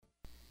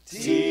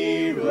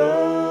T-Row.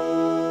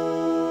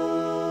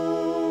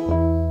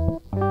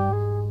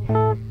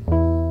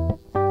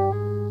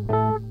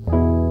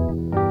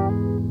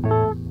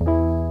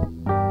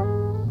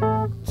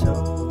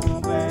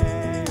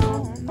 Toby,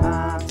 oh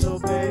not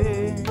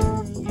Toby,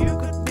 you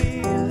could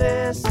be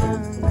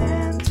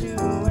listening to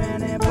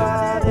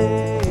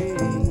anybody,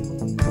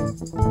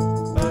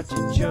 but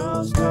you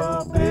chose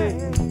Toby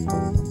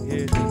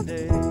here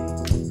today.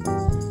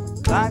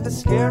 Like the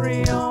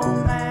scary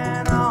old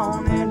man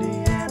on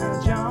Indiana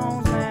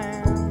Jones,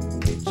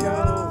 man, you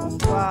chose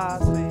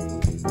wisely.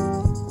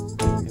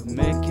 He'll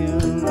make you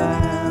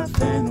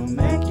laugh and he'll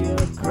make you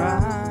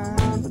cry,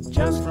 but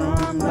just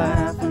from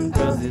laughing,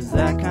 'cause he's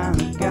that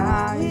kind of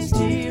guy. He's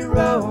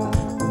T-Row,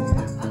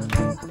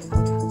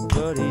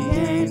 but he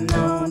ain't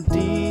no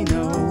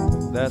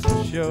Dino, that's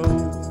for sure.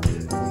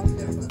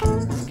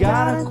 He's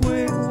got a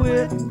quick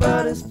wit,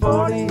 but his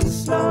 40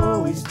 is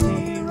slow. He's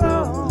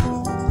T-Row.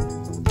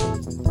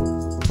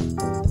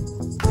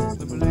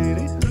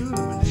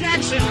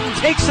 Jackson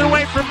takes it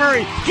away from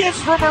Murray, gives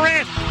for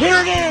Morant.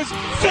 Here it is,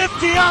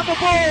 50 on the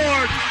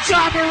board.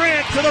 Ja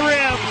Morant to the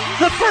rim.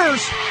 The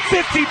first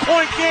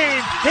 50-point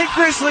game in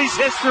Grizzlies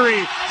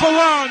history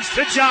belongs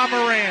to Ja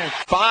Morant.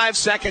 5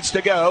 seconds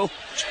to go.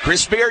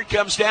 Chris Beard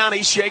comes down.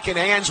 He's shaking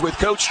hands with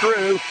Coach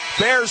Drew.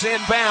 Bears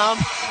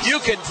inbound. You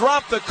can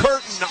drop the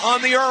curtain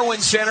on the Irwin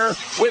Center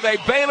with a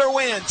Baylor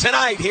win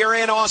tonight here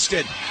in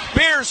Austin.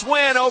 Bears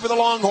win over the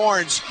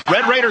Longhorns.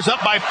 Red Raiders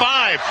up by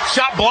 5.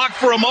 Shot blocked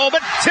for a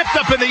moment. Tipped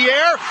up in the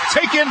air.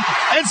 Taken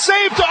and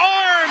saved to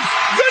Arms.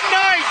 Good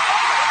night.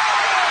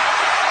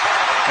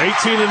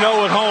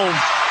 18-0 at home.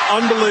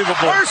 Unbelievable.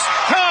 First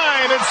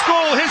time in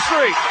school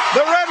history,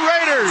 the Red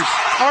Raiders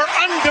are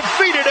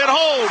undefeated at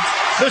home.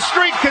 The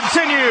streak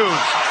continues.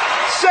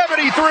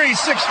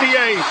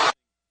 73-68.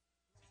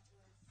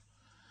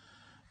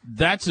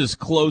 That's as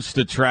close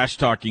to trash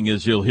talking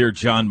as you'll hear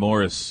John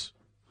Morris.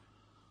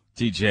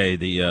 TJ,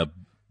 the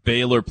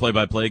Baylor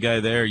play-by-play guy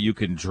there, you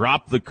can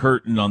drop the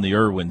curtain on the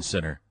Irwin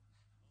Center.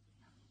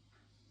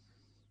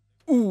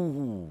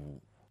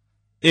 Ooh.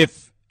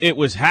 If it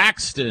was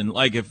Haxton,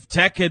 like if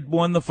Tech had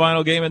won the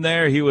final game in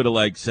there, he would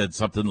have said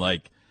something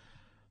like,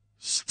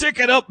 "Stick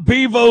it up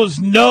Bevo's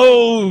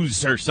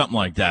nose," or something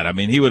like that. I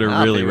mean, he would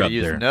have really rubbed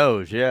their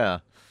nose, yeah.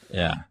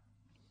 Yeah.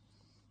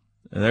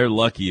 They're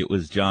lucky it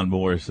was John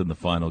Morris in the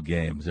final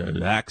game. So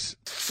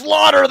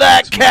slaughter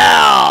that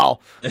cow!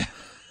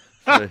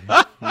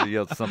 He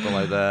yelled something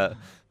like that.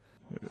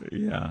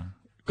 Yeah.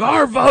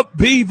 Carve up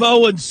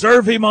Bevo and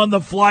serve him on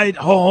the flight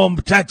home.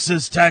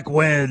 Texas Tech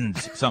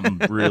wins. Something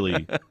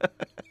really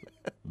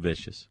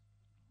vicious.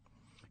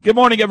 Good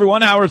morning,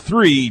 everyone. Hour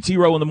 3,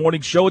 T-Row in the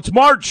Morning Show. It's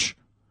March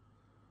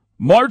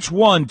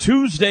 1,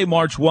 Tuesday,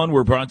 March 1.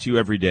 We're brought to you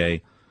every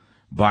day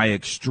by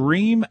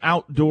Extreme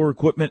Outdoor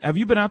Equipment. Have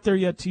you been out there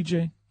yet,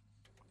 TJ?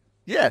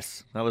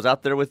 Yes. I was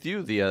out there with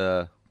you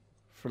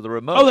for the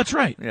remote. Oh, that's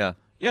right. Yeah.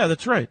 Yeah,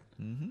 that's right.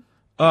 Mm-hmm.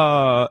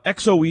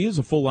 XOE is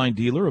a full-line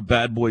dealer of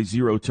Bad Boy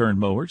zero-turn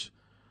mowers.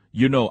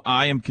 You know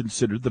I am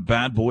considered the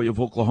bad boy of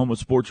Oklahoma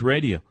sports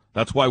radio.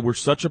 That's why we're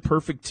such a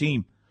perfect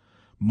team.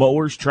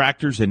 Mowers,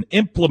 tractors, and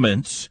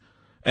implements.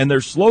 And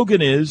their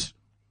slogan is,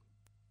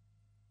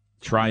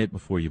 try it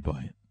before you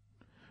buy it.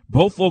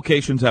 Both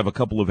locations have a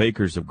couple of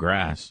acres of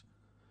grass,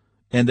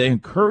 and they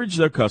encourage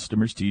their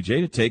customers,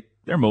 TJ, to take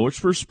their mowers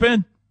for a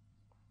spin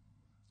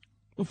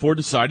before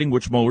deciding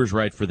which mower is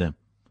right for them.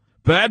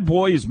 Bad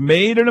Boy is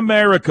made in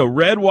America,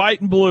 red, white,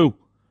 and blue,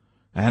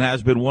 and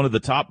has been one of the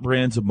top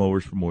brands of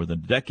mowers for more than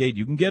a decade.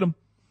 You can get them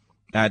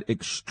at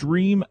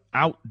Extreme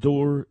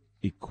Outdoor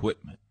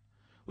Equipment.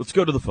 Let's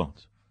go to the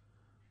phones.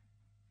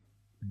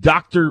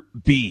 Dr.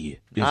 B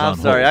is on I'm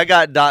sorry, hold. I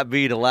got Doc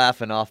B to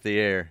laughing off the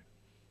air.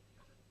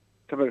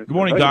 Good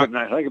morning, Doc.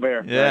 Huggy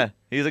Bear. Yeah,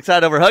 he was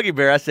excited over Huggy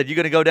Bear. I said, "You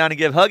going to go down and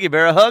give Huggy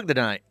Bear a hug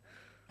tonight?"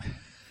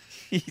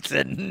 He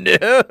said,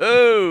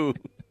 "No."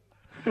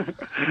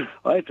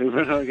 I have to.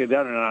 Whether I get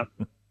down or not.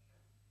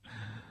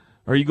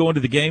 Are you going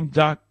to the game,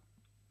 Doc?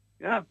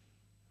 Yeah.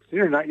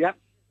 Senior night, yeah.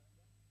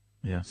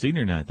 Yeah,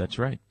 senior night. That's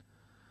right.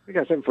 I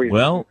got something for you.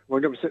 Well, I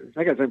got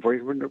something for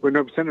you. We're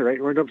Nope Center,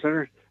 right? We're Nope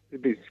Center.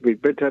 It'd be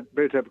big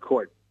type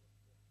court.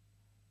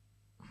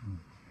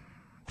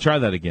 Try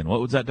that again. What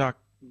was that, Doc?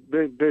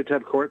 Big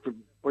type court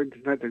for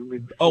tonight.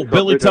 Oh,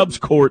 Billy Tubbs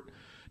Court.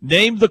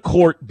 Name the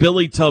court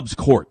Billy Tubbs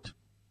Court.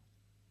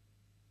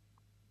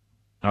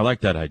 I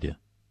like that idea.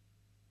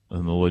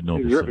 And the Lloyd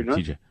Noble Center,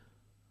 TJ.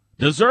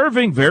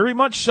 Deserving, very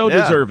much so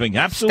deserving.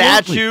 Absolutely.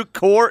 Statue,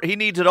 court, he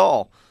needs it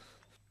all.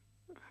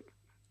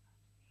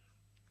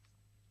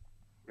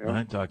 Yeah. All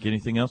right, Doc,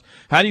 anything else?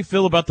 How do you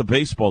feel about the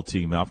baseball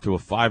team after a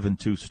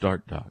 5-2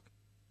 start, Doc?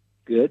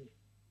 Good.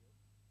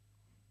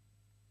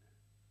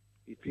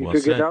 You Well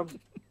feel said. good, Tom?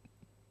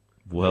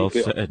 Well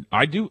said.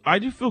 I do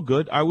feel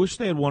good. I wish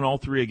they had won all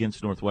 3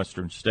 against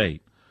Northwestern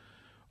State.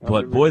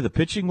 But, boy, the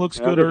pitching looks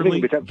good early.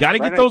 Got to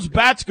get those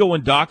bats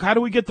going, Doc. How do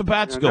we get the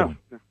bats going?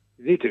 No.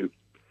 You need to.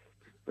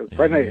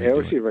 Friday night,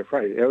 LSU, right?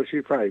 Friday.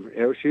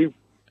 LSU.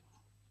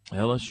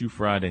 LSU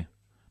Friday.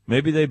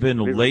 Maybe they've been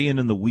laying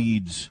in the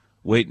weeds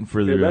waiting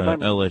for their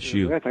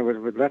LSU. Last time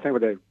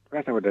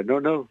with the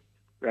no,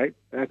 right?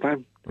 Last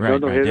time. Right.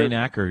 No right.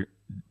 hitter.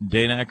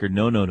 Dane Acker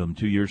no-no'd him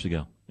 2 years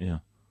ago. Yeah.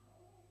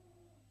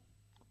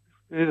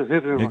 His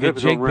Get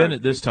Jake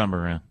Bennett this time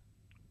around.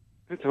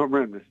 His home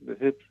run.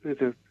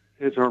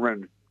 His home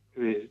run.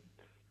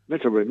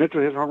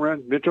 Mitchell, his home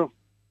run. Mitchell.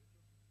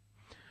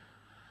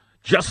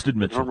 Justin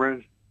Mitchell. Home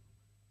run.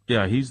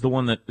 Yeah, he's the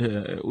one that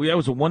it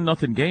was a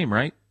 1-0 game,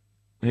 right?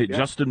 Hey, Yeah.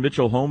 Justin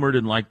Mitchell homered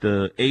in like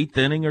the 8th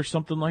inning or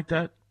something like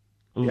that.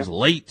 It was Yeah.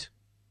 late.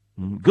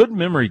 Good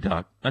memory,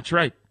 Doc. That's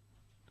right.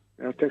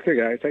 Take care,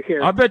 guys. Take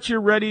care. I bet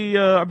you're ready.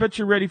 I bet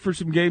you're ready for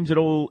some games at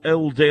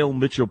old Dale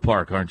Mitchell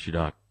Park, aren't you,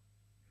 Doc?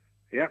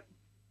 Yeah.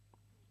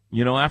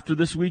 You know, after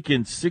this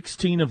weekend,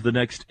 16 of the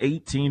next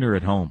 18 are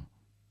at home.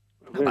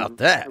 How about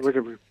that?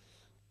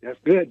 That's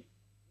good.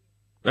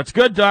 That's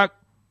good, Doc.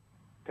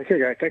 Take care,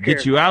 guys. Take care.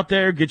 Get you out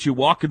there, get you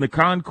walking the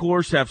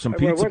concourse, have some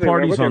pizza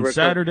parties on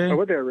Saturday. I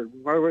was there with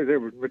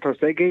Wichita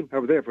State game. I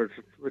was there for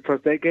Wichita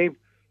State game.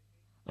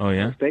 Oh,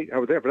 yeah? I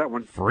was there for that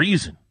one.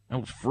 Freezing. It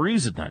was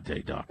freezing that day,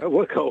 Doc. It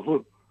was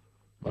cold.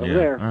 I was Yeah.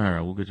 there. All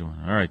right, we'll get you one.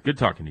 All right, good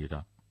talking to you,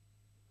 Doc.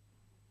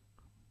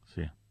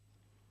 See ya.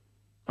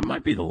 That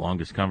might be the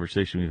longest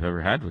conversation we've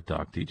ever had with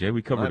Doc, TJ.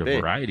 We covered Might be.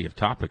 a variety of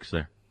topics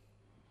there.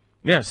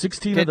 Yeah,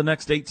 16 of the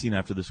next 18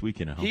 after this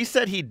weekend at home. He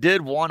said he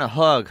did want to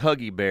hug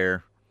Huggy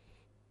Bear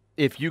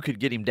if you could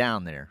get him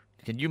down there.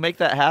 Can you make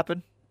that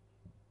happen?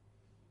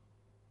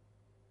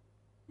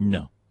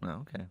 No.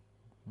 Oh, okay.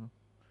 Well,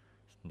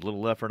 a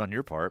little effort on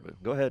your part,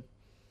 but go ahead.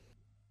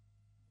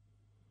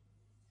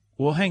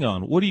 Well, hang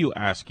on. What are you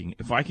asking?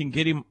 If I can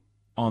get him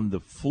on the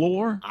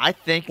floor? I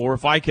think. Or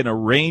if I can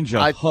arrange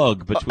a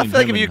hug between I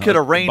think him if you and could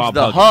arrange Bob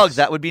the Huggins. hug,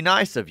 that would be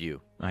nice of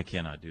you. I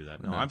cannot do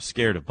that. No, I'm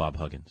scared of Bob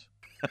Huggins.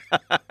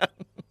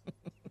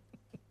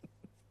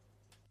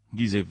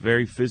 He's a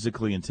very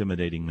physically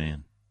intimidating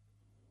man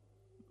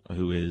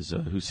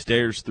who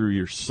stares through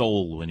your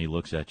soul when he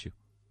looks at you.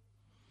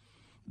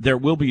 There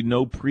will be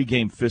no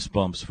pregame fist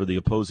bumps for the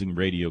opposing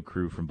radio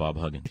crew from Bob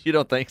Huggins. You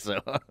don't think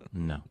so?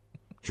 No.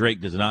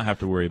 Drake does not have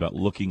to worry about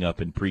looking up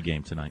in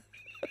pregame tonight.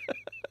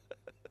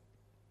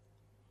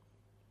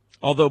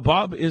 Although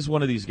Bob is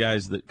one of these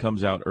guys that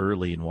comes out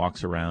early and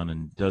walks around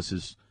and does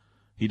his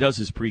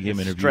pregame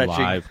interview Stretching.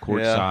 live,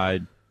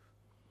 courtside.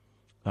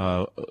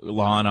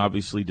 Lon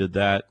obviously did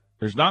that.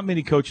 There's not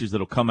many coaches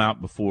that'll come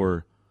out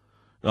before.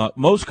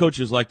 Most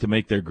coaches like to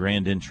make their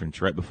grand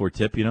entrance right before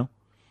tip, you know.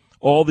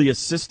 All the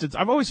assistants.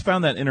 I've always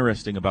found that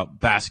interesting about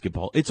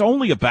basketball. It's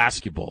only a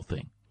basketball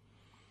thing.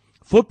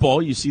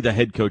 Football, you see the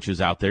head coaches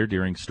out there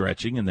during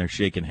stretching, and they're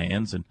shaking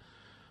hands and,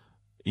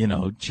 you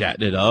know,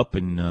 chatting it up,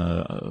 and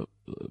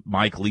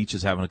Mike Leach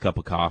is having a cup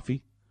of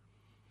coffee.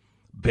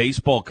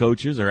 Baseball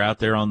coaches are out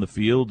there on the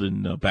field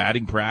and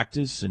batting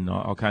practice and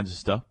all kinds of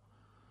stuff.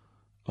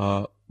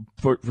 For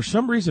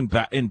some reason,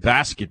 in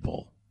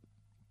basketball,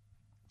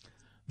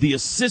 the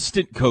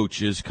assistant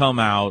coaches come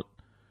out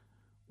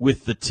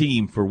with the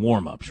team for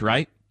warm-ups,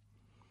 right?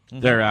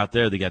 Mm-hmm. They're out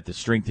there. They got the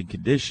strength and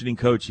conditioning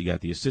coach. You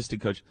got the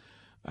assistant coach.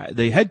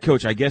 The head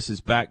coach, I guess, is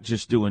back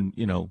just doing,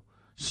 you know,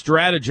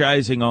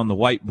 strategizing on the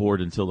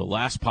whiteboard until the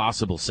last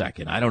possible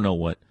second. I don't know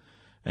what.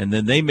 And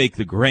then they make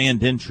the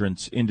grand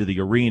entrance into the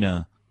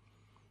arena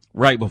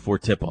right before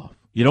tip-off.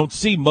 You don't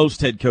see most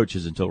head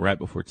coaches until right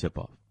before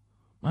tip-off.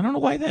 I don't know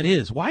why that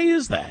is. Why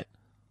is that?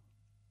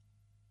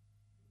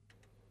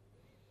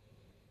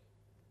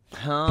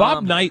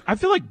 Bob Knight, I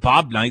feel like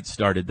Bob Knight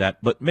started that,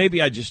 but maybe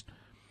it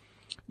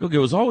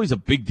was always a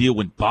big deal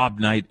when Bob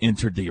Knight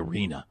entered the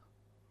arena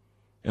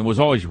and was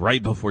always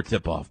right before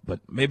tip-off, but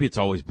maybe it's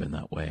always been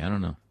that way. I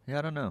don't know. Yeah,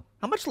 I don't know.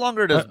 How much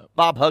longer does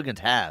Bob Huggins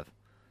have?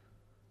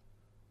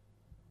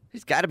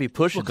 He's got to be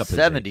pushing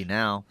 70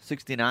 now,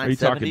 69, Are you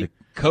 70. talking to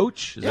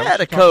coach? Is that Yeah, what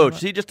the you're coach.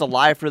 talking He's just a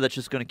lifer that's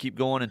just going to keep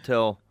going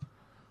until.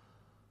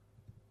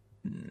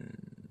 I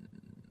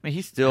mean,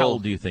 he's still. How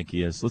old do you think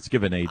he is? Let's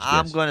give an age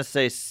I'm guess. going to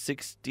say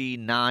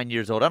 69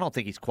 years old. I don't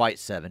think he's quite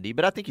 70,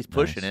 but I think he's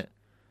pushing Nice. it.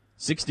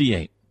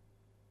 68.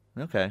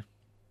 Okay.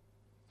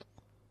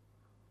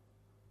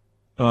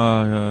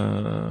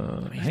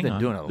 He's He's been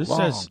doing it a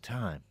long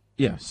time.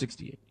 Yeah,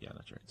 68. Yeah,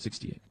 that's right.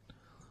 68.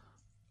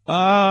 Bob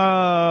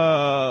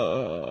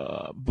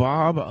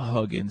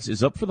Huggins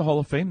is up for the Hall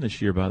of Fame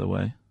this year, by the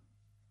way.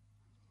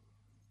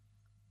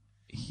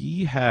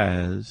 He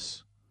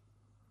has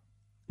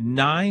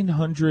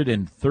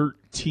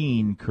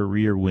 913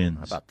 career wins.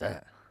 How about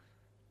that?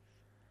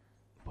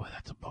 Boy,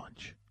 that's a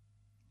bunch.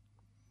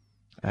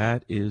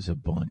 That is a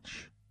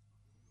bunch.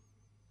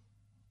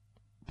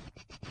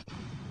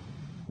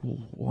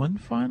 One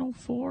Final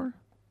Four?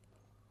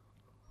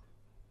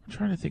 I'm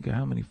trying to think of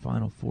how many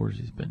Final Fours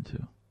he's been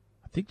to.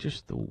 I think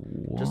just the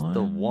one. Just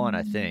the one,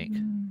 I think.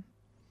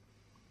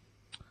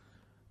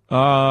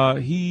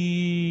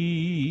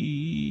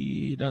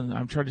 He doesn't.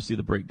 I'm trying to see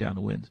the breakdown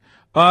of wins.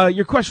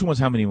 Your question was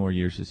how many more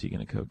years is he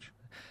going to coach?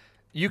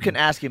 You can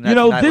ask him that You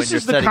know, tonight this when you're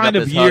is the setting kind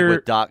up of his hug year-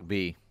 with Doc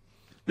B.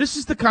 This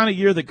is the kind of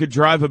year that could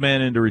drive a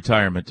man into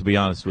retirement, to be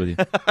honest with you.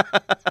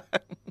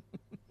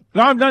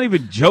 No, I'm not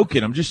even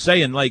joking. I'm just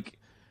saying, like,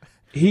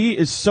 He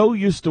is so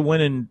used to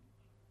winning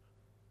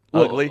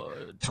Ugly.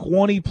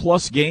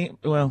 20-plus games.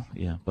 Well,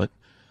 yeah, but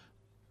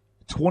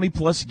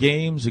 20-plus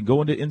games and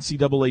going to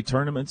NCAA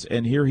tournaments,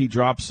 and here he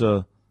drops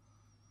they're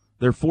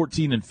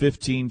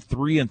 14-15,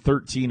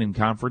 3-13 in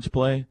conference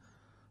play.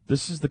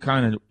 This is the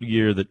kind of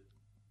year that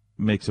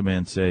makes a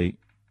man say,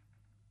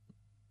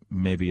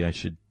 maybe I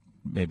should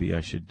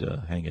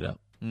hang it up.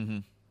 Mm-hmm.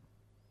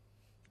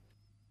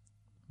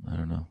 I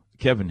don't know.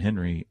 Kevin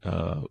Henry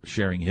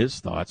sharing his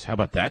thoughts. How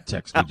about that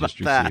text we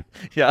just That?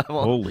 received? Yeah,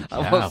 Holy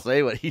cow. I won't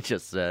say what he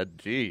just said.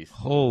 Jeez.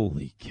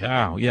 Holy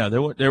cow. Yeah,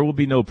 there will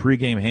be no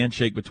pregame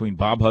handshake between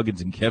Bob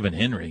Huggins and Kevin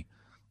Henry.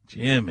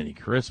 Jiminy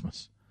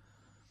Christmas.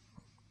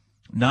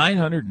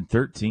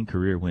 913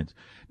 career wins.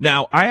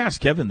 Now, I asked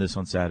Kevin this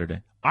on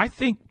Saturday. I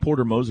think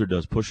Porter Moser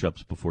does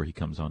push-ups before he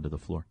comes onto the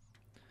floor.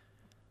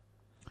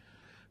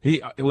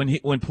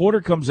 When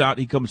Porter comes out,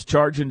 he comes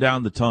charging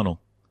down the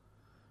tunnel,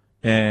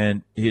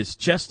 and his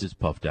chest is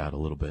puffed out a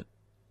little bit.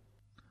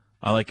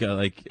 I like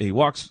he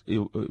walks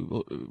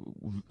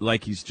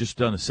like he's just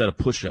done a set of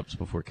push-ups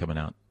before coming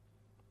out.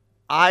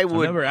 I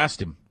never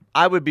asked him.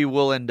 I would be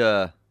willing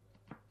to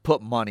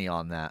put money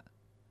on that.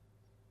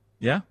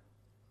 Yeah?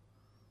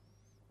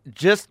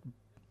 Just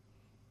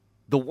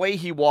the way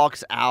he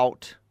walks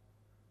out.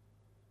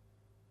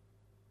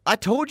 I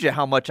told you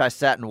how much I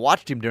sat and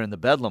watched him during the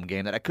Bedlam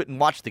game, that I couldn't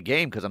watch the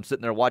game because I'm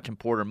sitting there watching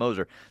Porter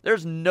Moser.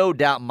 There's no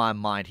doubt in my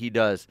mind he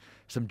does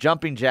some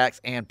jumping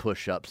jacks and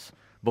push-ups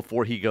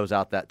before he goes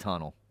out that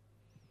tunnel.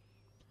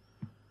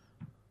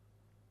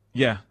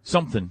 Yeah,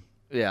 something.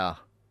 Yeah.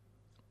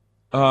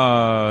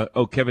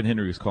 Kevin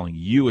Henry was calling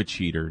you a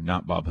cheater,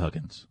 not Bob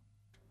Huggins.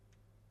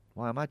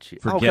 Why am I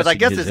cheating? Oh, because I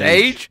guess his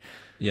age?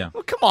 Yeah.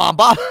 Well, come on,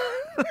 Bob.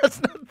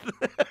 That's not.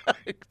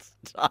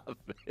 Stop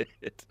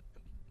it.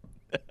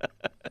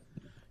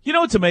 You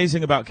know what's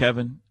amazing about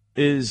Kevin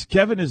is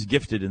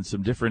gifted in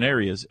some different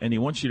areas, and he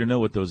wants you to know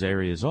what those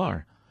areas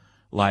are,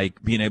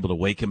 like being able to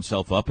wake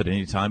himself up at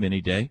any time,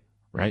 any day,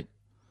 right?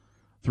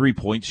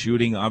 3-point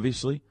shooting,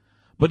 obviously.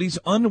 But he's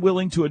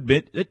unwilling to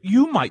admit that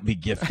you might be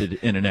gifted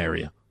in an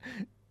area.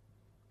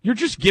 You're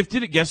just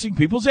gifted at guessing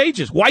people's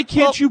ages. Why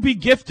can't you be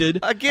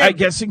gifted at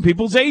guessing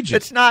people's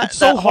ages? It's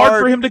so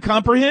hard for him to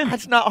comprehend.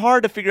 It's not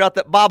hard to figure out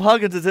that Bob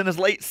Huggins is in his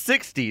late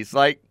 60s,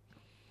 like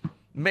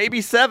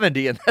maybe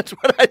 70, and that's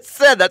what I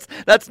said.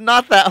 That's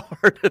not that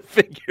hard to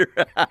figure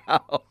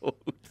out.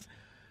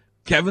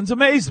 Kevin's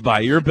amazed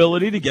by your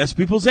ability to guess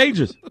people's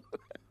ages.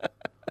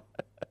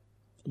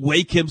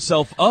 Wake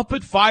himself up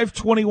at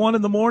 5:21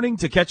 in the morning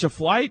to catch a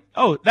flight?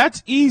 Oh,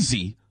 that's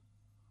easy.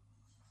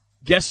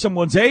 Guess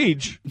someone's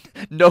age?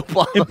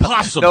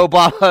 Impossible. No,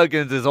 Bob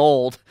Huggins is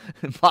old.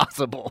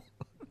 Impossible.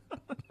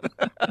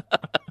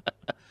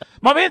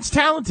 My man's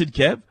talented,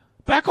 Kev.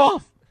 Back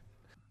off.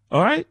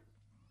 All right?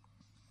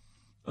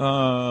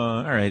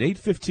 All right,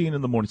 8:15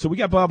 in the morning. So we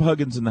got Bob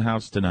Huggins in the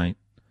house tonight.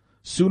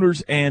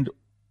 Sooners and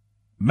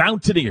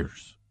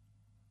Mountaineers.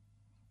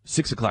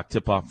 6 o'clock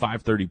tip-off,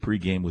 5:30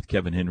 pregame with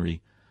Kevin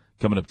Henry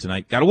coming up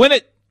tonight. Got to win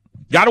it.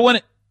 Got to win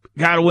it.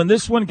 Got to win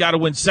this one. Got to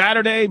win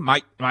Saturday.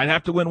 Might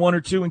have to win one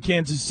or two in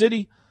Kansas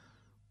City.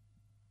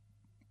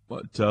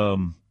 But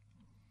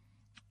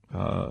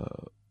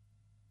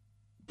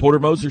Porter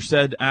Moser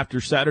said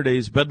after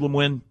Saturday's Bedlam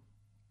win,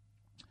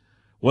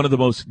 one of the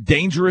most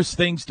dangerous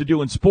things to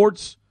do in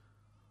sports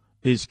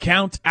is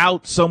count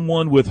out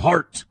someone with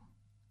heart.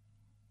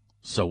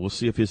 So we'll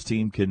see if his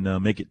team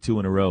can make it 2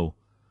 in a row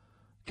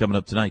coming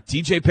up tonight.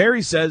 TJ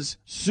Perry says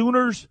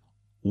Sooners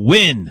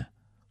win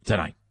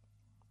tonight,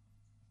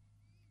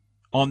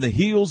 on the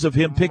heels of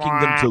him picking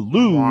them to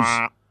lose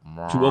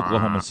to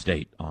Oklahoma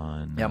State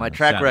on my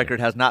track Saturday. record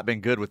has not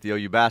been good with the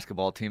OU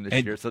basketball team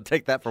this year, so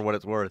take that for what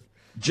it's worth.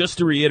 Just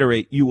to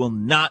reiterate, you will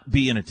not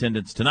be in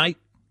attendance tonight.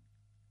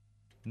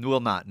 Will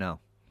not, no.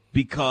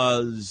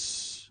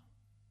 Because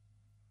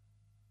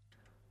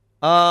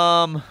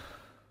we're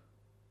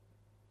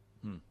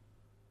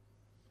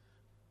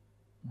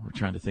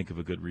trying to think of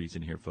a good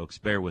reason here, folks.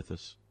 Bear with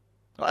us.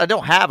 I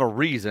don't have a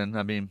reason.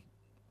 I mean,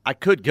 I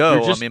could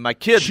go. I mean, my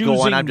kid's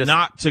going. I'm just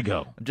not to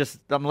go.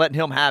 I'm letting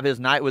him have his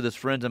night with his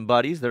friends and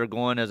buddies. They're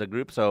going as a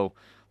group. So,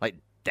 like,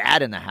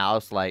 Dad in the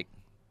house, like,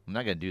 I'm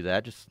not going to do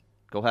that. Just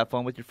go have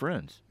fun with your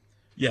friends.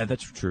 Yeah,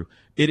 that's true.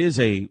 It is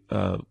a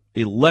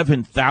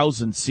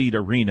 11,000-seat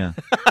arena,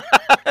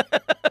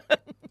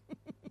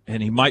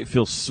 and he might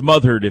feel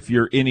smothered if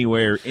you're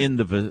anywhere in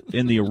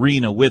the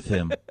arena with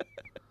him.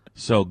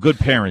 So good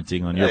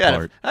parenting on your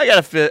part. I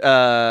got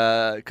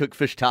to cook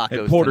fish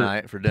tacos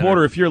tonight for dinner.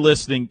 Porter, if you're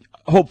listening,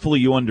 hopefully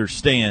you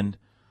understand.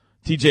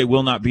 TJ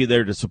will not be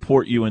there to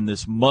support you in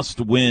this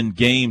must-win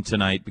game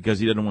tonight because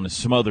he doesn't want to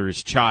smother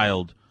his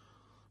child,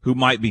 who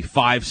might be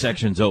 5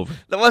 sections over.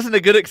 That wasn't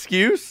a good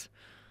excuse?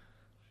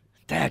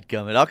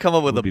 Dadgummit, I'll come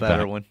up with a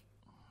better one.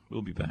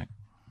 We'll be back.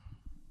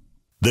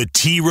 The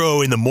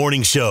T-Row in the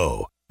Morning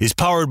Show is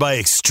powered by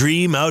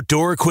Extreme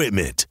Outdoor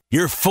Equipment,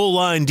 your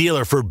full-line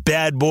dealer for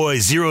bad boy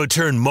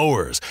zero-turn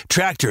mowers,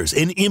 tractors,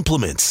 and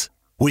implements.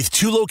 With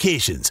 2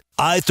 locations,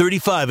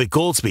 I-35 at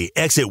Goldsby,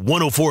 exit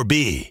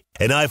 104B,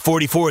 and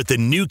I-44 at the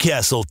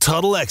Newcastle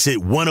Tuttle Exit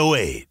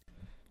 108.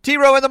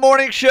 T-Row in the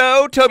Morning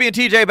Show. Toby and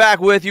TJ back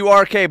with you.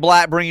 RK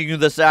Black bringing you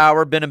this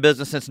hour. Been in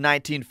business since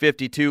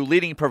 1952.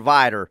 Leading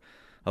provider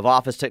of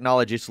office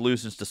technology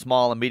solutions to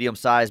small and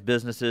medium-sized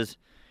businesses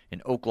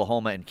in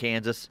Oklahoma and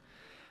Kansas.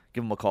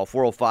 Give them a call,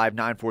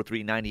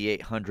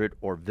 405-943-9800,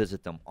 or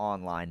visit them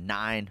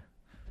online,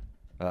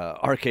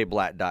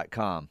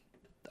 rkblack.com.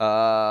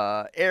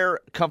 Air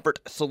Comfort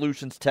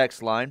Solutions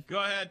text line. Go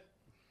ahead.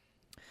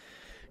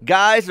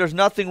 Guys, there's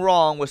nothing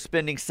wrong with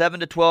spending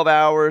 7 to 12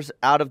 hours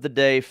out of the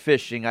day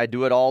fishing. I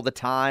do it all the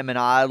time, and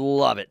I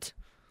love it.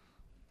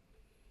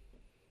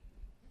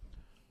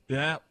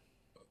 Yeah,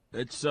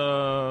 it's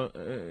I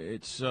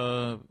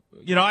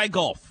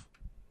golf.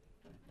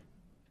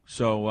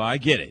 So I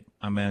get it.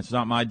 I mean, it's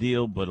not my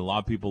deal, but a lot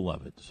of people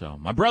love it. So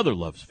my brother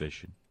loves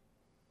fishing.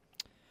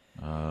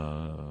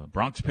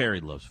 Bronx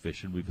Perry loves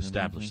fishing. We've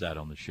established that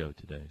on the show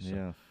today. So.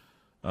 Yeah.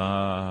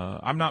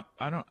 I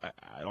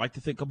like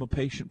to think I'm a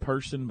patient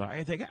person, but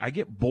I think I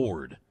get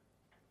bored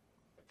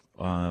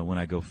when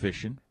I go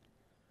fishing.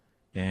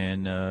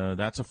 And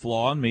that's a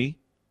flaw in me.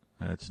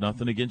 It's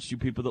nothing against you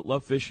people that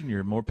love fishing.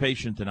 You're more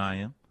patient than I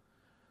am.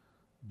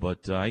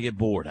 But I get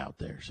bored out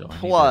there. So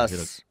plus, I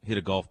need to hit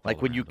a golf ball.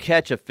 Like when you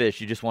catch a fish,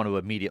 you just want to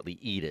immediately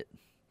eat it.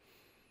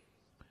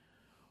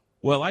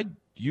 Well, I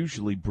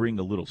usually bring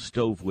a little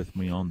stove with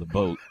me on the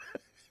boat.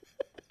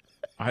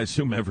 I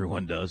assume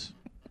everyone does.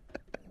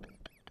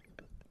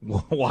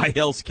 Why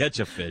else catch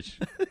a fish?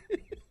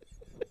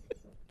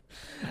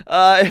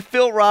 If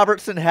Phil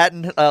Robertson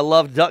hadn't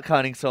loved duck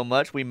hunting so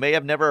much, we may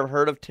have never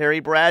heard of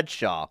Terry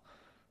Bradshaw.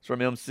 It's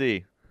from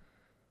MC.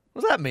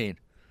 What does that mean?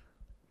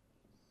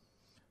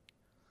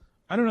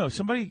 I don't know.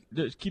 Somebody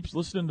that keeps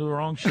listening to the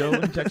wrong show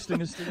and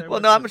texting us today. Well,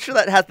 no, I'm sure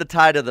that has the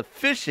tie to the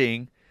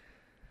fishing.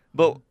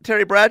 But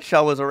Terry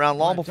Bradshaw was around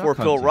long before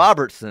Phil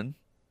Robertson.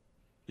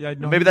 Yeah,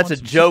 maybe that's a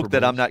joke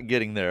that I'm not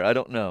getting there. I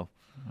don't know.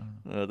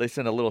 They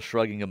sent a little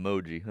shrugging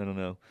emoji. I don't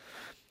know.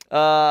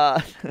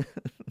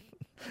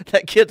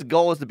 That kid's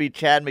goal is to be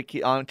Chad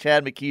McKee on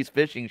Chad McKee's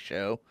fishing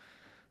show.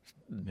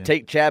 Yeah.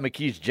 Take Chad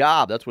McKee's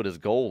job. That's what his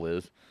goal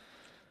is. Is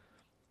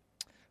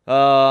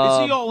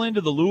he all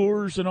into the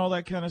lures and all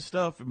that kind of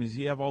stuff? I mean, does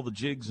he have all the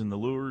jigs and the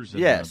lures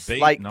and yes, the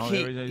bait like and all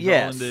everything? He's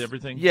all into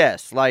everything?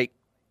 Yes, like.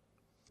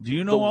 Do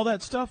you know all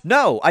that stuff?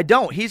 No, I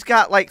don't. He's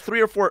got like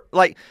 3 or 4,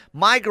 like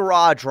my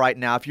garage right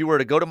now, if you were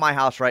to go to my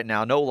house right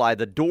now, no lie,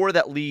 the door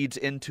that leads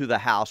into the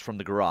house from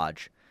the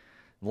garage,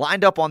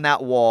 lined up on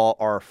that wall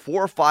are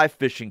 4 or 5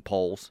 fishing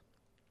poles,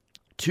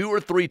 2 or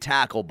 3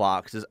 tackle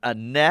boxes, a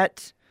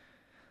net,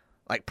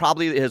 like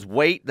probably his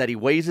weight that he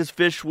weighs his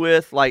fish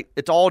with, like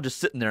it's all just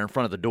sitting there in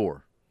front of the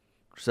door.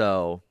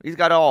 So he's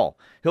got it all.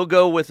 He'll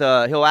go with,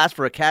 he'll ask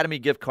for Academy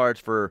gift cards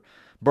for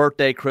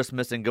birthday,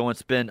 Christmas, and go and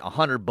spend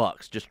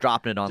 $100 just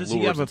dropping it on lures. Does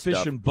he have a stuff.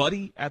 fishing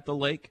buddy at the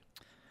lake?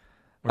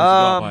 Or does he go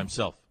out by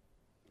himself?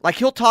 Like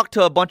he'll talk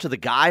to a bunch of the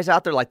guys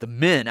out there, like the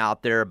men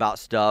out there about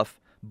stuff.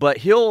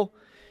 But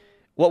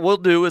what we'll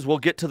do is we'll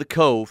get to the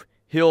cove.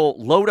 He'll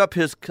load up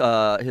his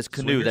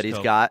canoe that he's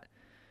got,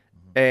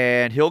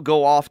 and he'll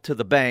go off to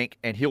the bank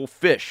and he'll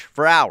fish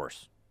for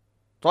hours.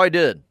 That's all he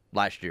did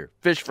last year.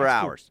 Fish for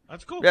hours. Cool.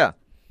 That's cool. Yeah.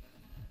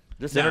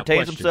 Just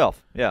entertains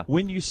himself. Yeah.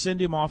 When you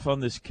send him off on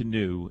this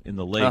canoe in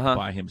the lake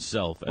by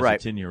himself as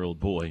a 10-year-old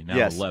boy,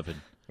 now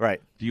 11, right?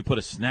 Do you put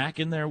a snack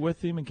in there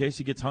with him in case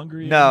he gets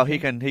hungry? No, he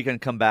can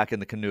come back in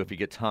the canoe if he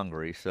gets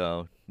hungry.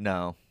 So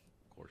no,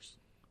 of course.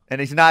 And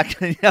he's not.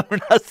 We're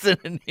not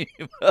sending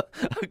him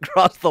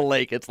across the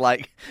lake. It's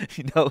like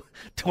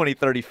 20,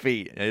 30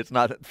 feet. It's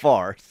not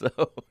far, so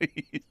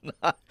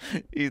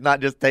he's not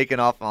just taking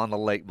off on the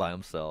lake by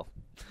himself.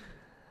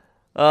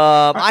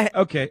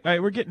 Okay. All right,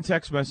 we're getting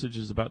text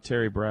messages about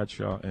Terry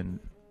Bradshaw and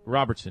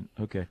Robertson.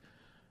 Okay.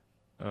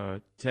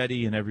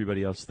 Teddy and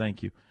everybody else,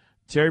 thank you.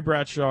 Terry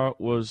Bradshaw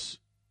was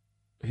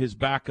his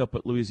backup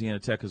at Louisiana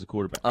Tech as a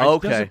quarterback.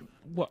 Okay.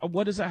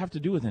 What does that have to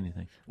do with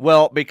anything?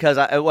 Well, because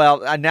I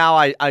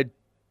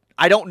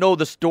don't know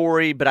the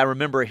story, but I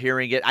remember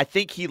hearing it. I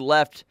think he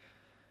left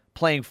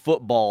playing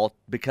football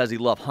because he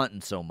loved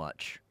hunting so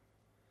much.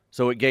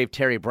 So it gave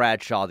Terry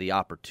Bradshaw the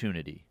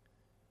opportunity.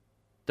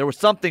 There was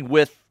something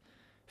with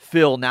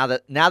Phil, now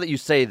that you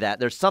say that,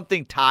 there's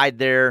something tied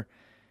there.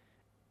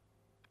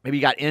 Maybe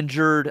he got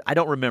injured. I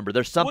don't remember.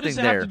 There's something there. What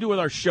does that have to do with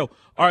our show?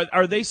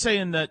 Are they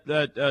saying that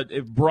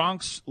if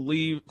Bronx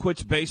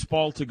quits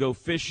baseball to go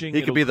fishing,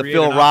 he could be the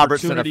Phil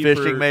Robertson of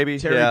fishing, maybe?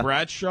 Terry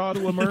Bradshaw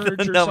to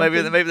emerge or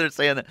something? maybe they're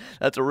saying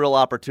that's a real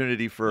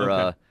opportunity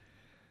for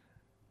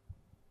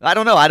I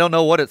don't know. I don't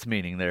know what it's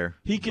meaning there.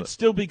 He could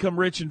still become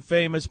rich and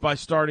famous by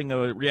starting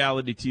a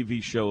reality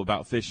TV show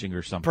about fishing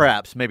or something.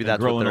 Perhaps. Maybe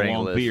that's what their angle is. Growing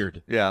a long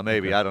beard. Yeah,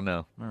 maybe. Okay. I don't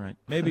know. All right.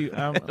 Maybe.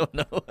 I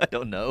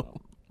don't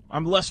know.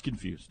 I'm less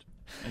confused.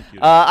 Thank you.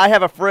 I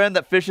have a friend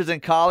that fishes in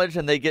college,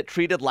 and they get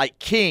treated like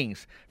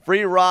kings.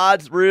 Free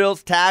rods,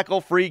 reels,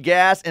 tackle, free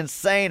gas.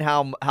 Insane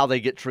how they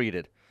get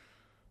treated.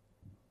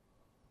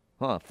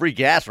 Huh. Free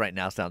gas right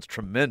now sounds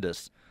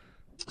tremendous.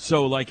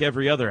 So like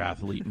every other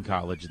athlete in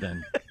college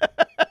then.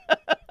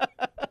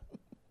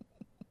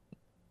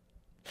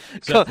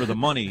 except for the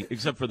money,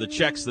 except for the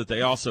checks that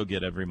they also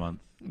get every month.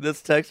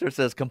 This texter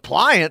says,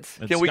 compliance?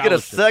 And Can we get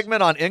a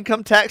segment on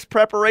income tax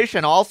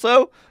preparation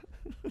also?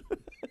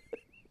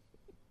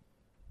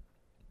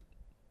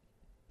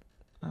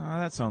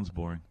 That sounds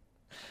boring.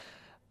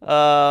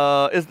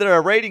 Is there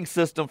a rating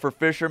system for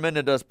fishermen,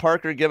 and does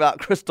Parker give out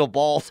crystal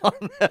balls on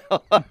them?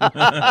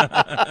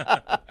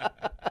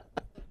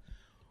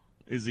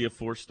 Is he a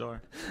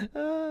 4-star?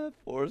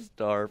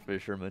 4-star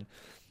fisherman.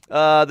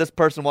 This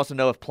person wants to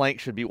know if Plank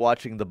should be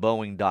watching the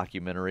Boeing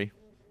documentary.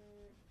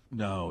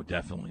 No,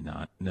 definitely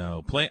not.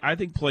 No, I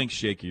think Plank's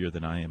shakier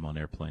than I am on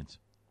airplanes.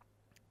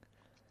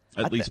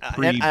 At least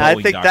pre-Boeing I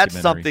think that's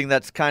documentary. something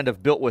that's kind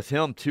of built with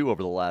him, too,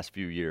 over the last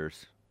few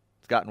years.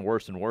 It's gotten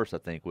worse and worse, I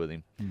think, with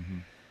him.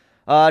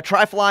 Mm-hmm.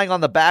 Try flying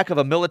on the back of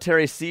a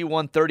military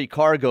C-130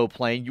 cargo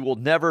plane. You will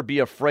never be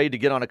afraid to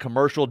get on a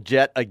commercial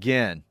jet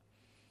again.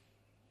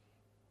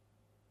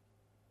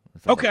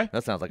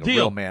 That sounds like a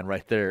real man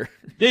right there.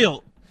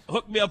 Deal.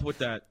 Hook me up with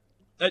that.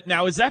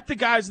 Now, is that the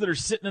guys that are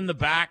sitting in the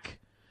back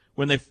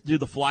when they do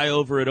the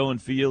flyover at Owen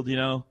Field, you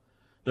know?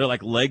 Their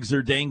like legs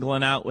are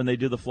dangling out when they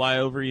do the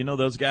flyover. You know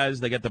those guys?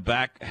 They got the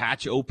back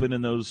hatch open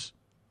in those,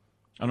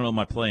 I don't know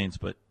my planes,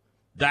 but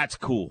that's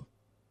cool.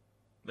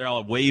 They're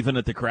all waving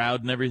at the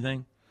crowd and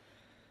everything.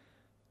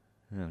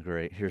 Oh,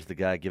 great. Here's the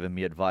guy giving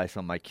me advice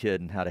on my kid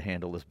and how to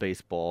handle his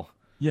baseball.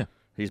 Yeah.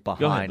 He's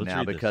behind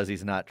now because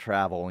he's not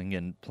traveling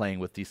and playing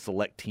with these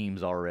select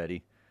teams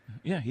already.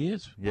 Yeah, he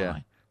is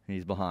behind. Yeah,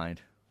 he's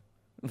behind.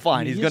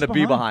 Fine, he's going to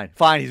be behind.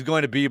 Fine, he's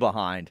going to be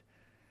behind.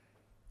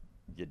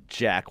 You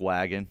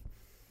jackwagon.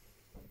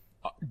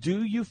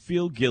 Do you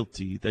feel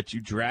guilty that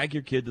you drag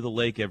your kid to the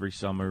lake every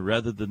summer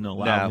rather than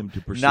allow him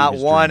to pursue not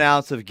his one dreams?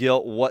 ounce of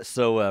guilt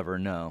whatsoever.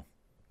 No.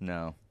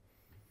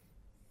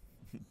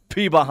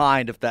 Be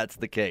behind if that's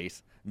the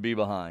case. Be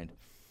behind.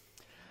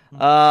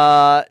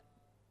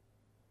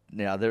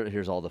 Yeah,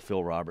 here's all the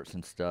Phil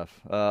Robertson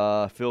stuff.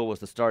 Phil was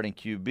the starting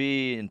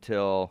QB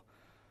until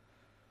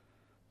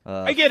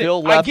I get Phil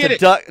it. left I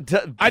get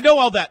it. I know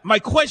all that. My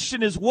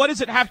question is, what does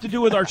it have to do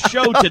with our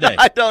show today?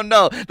 I don't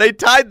know. They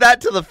tied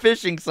that to the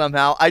fishing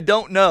somehow. I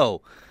don't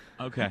know.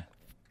 Okay.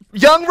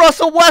 Young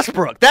Russell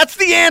Westbrook. That's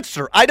the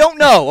answer. I don't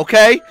know,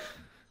 okay?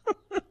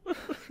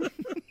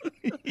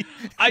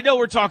 I know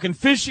we're talking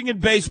fishing and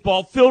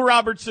baseball. Phil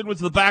Robertson was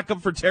the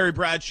backup for Terry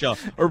Bradshaw.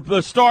 Or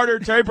the starter,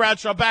 Terry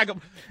Bradshaw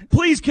backup.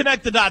 Please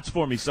connect the dots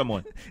for me,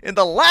 someone. In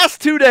the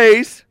last 2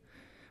 days,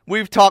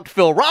 we've talked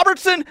Phil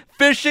Robertson,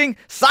 fishing,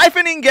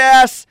 siphoning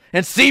gas,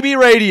 and CB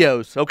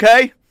radios,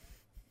 okay?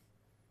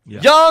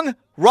 Yeah. Young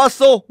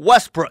Russell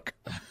Westbrook.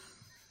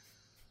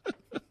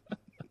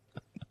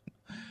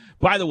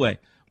 By the way,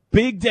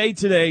 big day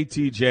today,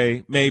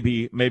 TJ.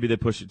 Maybe they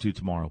push it to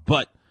tomorrow.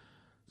 But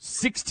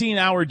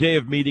 16-hour day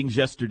of meetings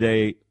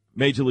yesterday,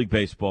 Major League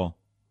Baseball.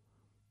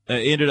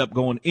 Ended up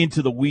going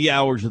into the wee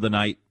hours of the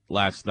night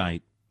last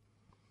night.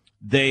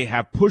 They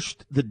have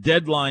pushed the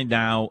deadline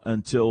now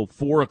until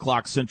 4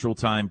 o'clock Central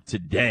Time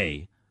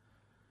today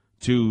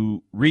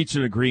to reach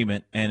an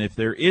agreement. And if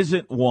there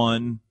isn't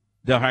one,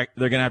 they're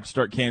going to have to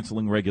start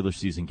canceling regular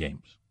season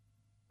games.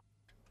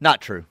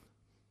 Not true.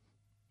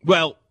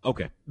 Well,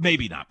 okay,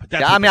 maybe not. But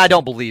that's I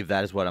don't believe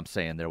that is what I'm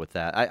saying there with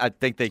that. I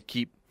think they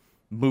keep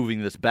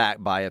moving this back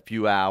by a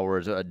few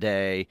hours a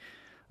day.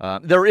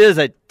 There is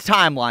a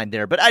timeline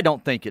there, but I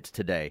don't think it's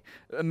today.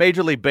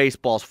 Major League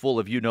Baseball's full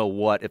of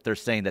you-know-what if they're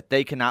saying that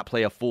they cannot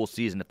play a full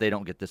season if they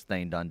don't get this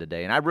thing done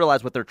today. And I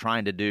realize what they're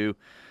trying to do,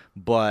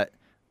 but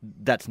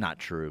that's not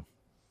true.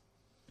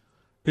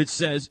 It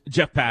says,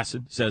 Jeff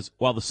Passan says,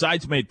 while the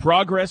sides made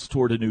progress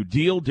toward a new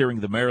deal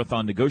during the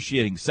marathon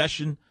negotiating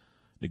session,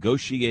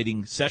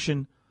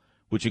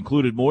 which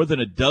included more than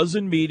a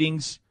dozen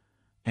meetings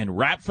and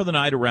wrapped for the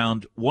night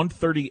around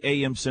 1:30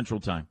 a.m. Central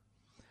Time.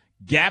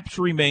 Gaps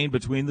remain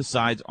between the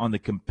sides on the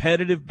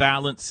competitive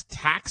balance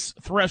tax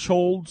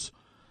thresholds,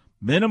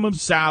 minimum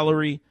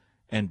salary,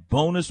 and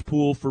bonus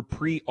pool for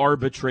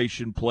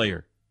pre-arbitration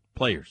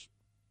players.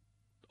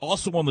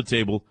 Also on the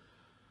table,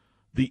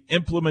 the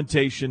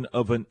implementation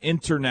of an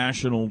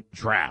international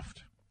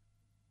draft.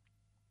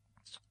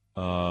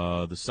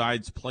 The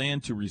sides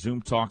plan to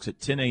resume talks at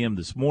 10 a.m.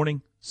 this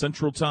morning,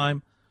 Central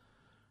Time.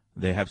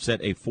 They have set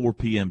a 4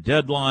 p.m.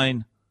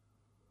 deadline.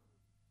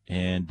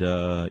 And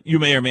you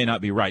may or may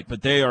not be right,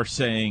 but they are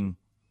saying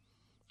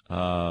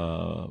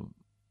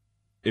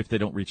if they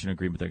don't reach an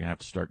agreement, they're going to have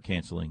to start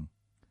canceling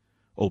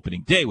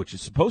opening day, which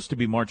is supposed to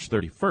be March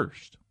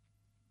 31st.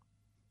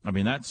 I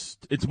mean,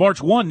 it's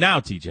March 1 now,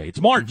 TJ.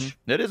 It's March.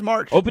 Mm-hmm. It is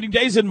March. Opening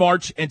day's in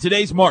March, and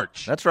today's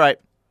March. That's right.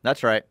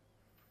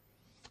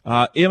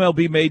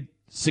 MLB made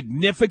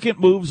significant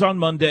moves on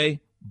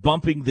Monday,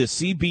 bumping the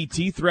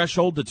CBT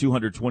threshold to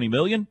 $220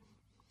 million,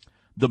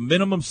 the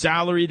minimum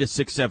salary to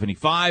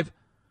 $675,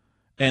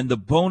 and the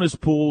bonus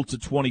pool to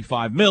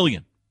 $25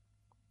 million.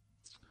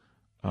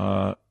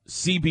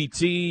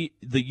 CBT,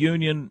 the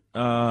union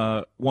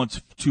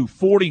wants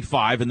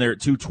 $245, and they're at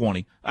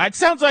 $220. It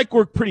sounds like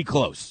we're pretty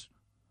close.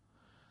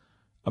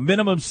 A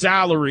minimum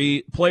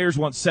salary, players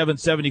want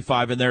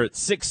 $775, and they're at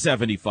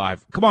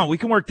 $675. Come on, we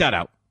can work that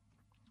out.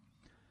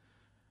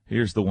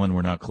 Here's the one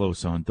we're not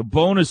close on. The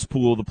bonus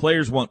pool, the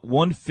players want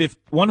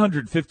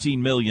 $115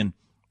 million,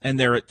 and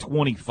they're at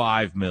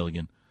 $25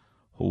 million.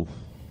 Oof.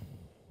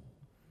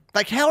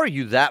 Like, how are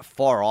you that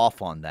far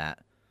off on that?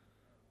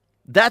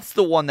 That's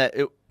the one that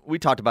we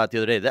talked about the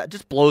other day. That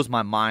just blows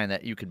my mind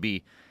that you could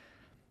be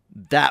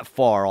that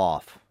far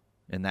off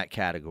in that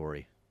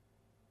category.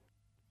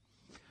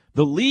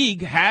 The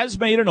league has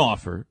made an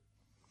offer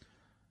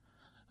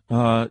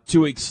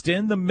to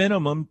extend the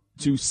minimum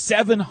to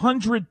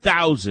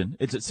 $700,000.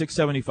 It's at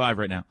 $675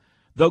 right now.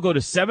 They'll go to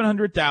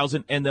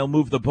 $700,000 and they'll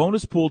move the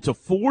bonus pool to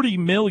 $40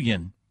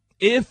 million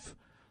if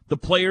the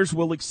players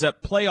will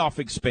accept playoff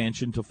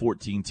expansion to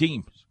 14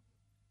 teams.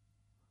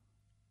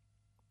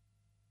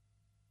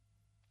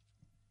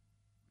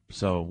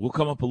 So we'll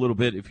come up a little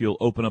bit if you'll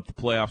open up the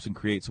playoffs and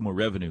create some more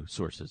revenue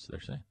sources, they're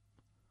saying.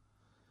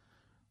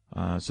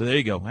 So there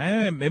you go.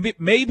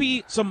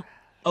 Maybe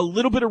a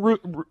little bit of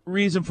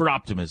reason for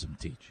optimism,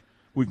 Teach.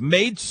 We've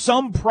made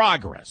some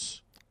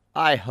progress.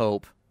 I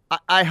hope.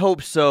 I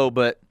hope so,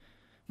 but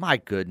my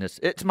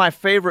goodness. It's my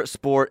favorite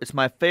sport. It's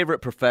my favorite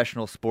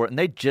professional sport, and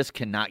they just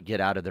cannot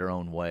get out of their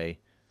own way.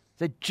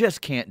 They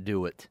just can't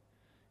do it.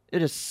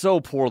 It is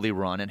so poorly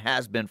run and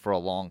has been for a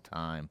long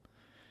time.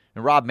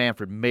 And Rob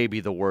Manfred may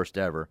be the worst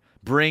ever.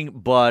 Bring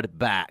Bud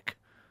back.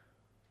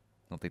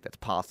 I don't think that's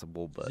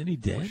possible, but Isn't he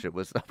dead? I wish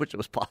it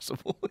was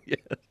possible. Yeah.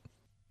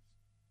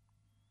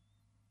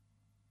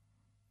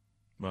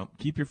 Well,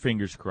 keep your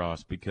fingers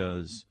crossed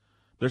because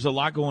there's a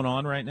lot going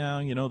on right now.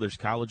 You know, there's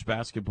college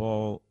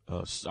basketball,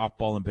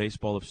 softball and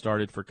baseball have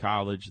started for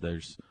college.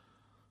 There's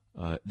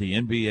the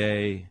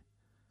NBA,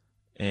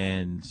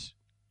 and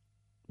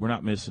we're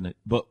not missing it.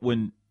 But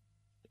when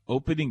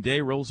opening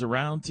day rolls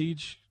around,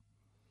 Teach,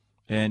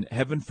 and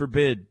heaven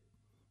forbid,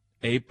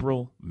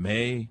 April,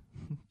 May,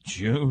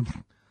 June,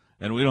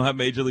 and we don't have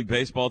Major League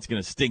Baseball, it's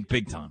going to stink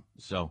big time.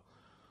 So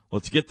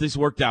let's get this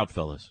worked out,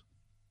 fellas.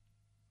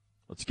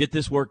 Let's get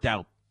this worked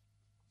out.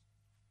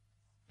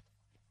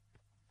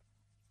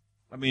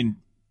 I mean,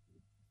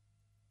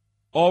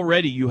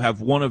 already you have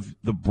one of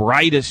the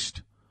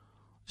brightest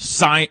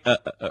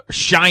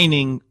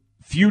shining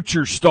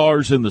future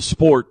stars in the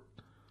sport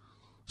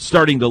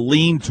starting to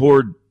lean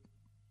toward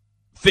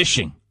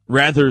fishing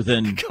rather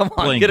than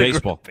playing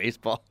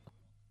baseball.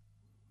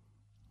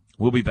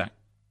 We'll be back.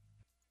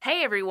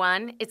 Hey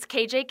everyone, it's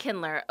KJ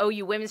Kindler,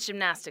 OU Women's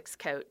Gymnastics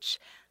coach.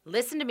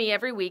 Listen to me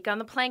every week on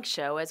The Plank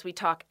Show as we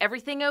talk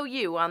everything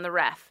OU on the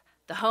Ref,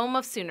 the home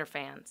of Sooner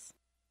fans.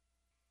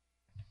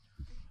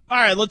 All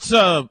right, let's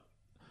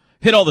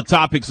hit all the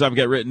topics I've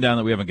got written down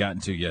that we haven't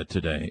gotten to yet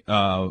today.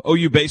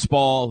 OU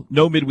baseball,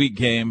 no midweek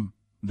game.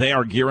 They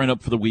are gearing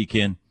up for the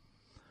weekend.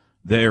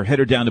 They're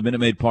headed down to Minute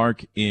Maid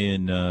Park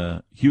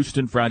in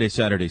Houston Friday,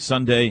 Saturday,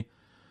 Sunday.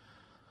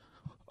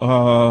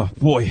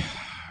 Boy,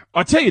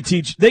 I'll tell you,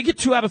 Teach, they get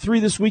 2 out of 3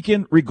 this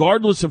weekend,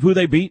 regardless of who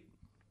they beat.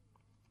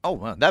 Oh,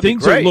 well, that'd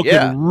Things be great. are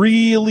looking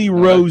really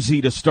rosy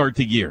to start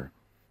the year.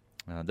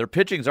 Their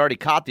pitching's already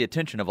caught the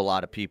attention of a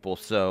lot of people,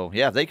 so,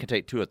 yeah, if they can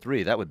take 2 or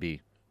 3, that would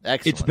be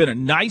excellent. It's been a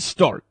nice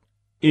start.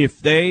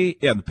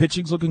 The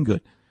pitching's looking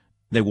good.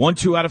 They won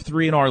 2 out of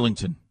 3 in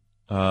Arlington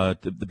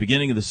at the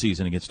beginning of the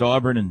season against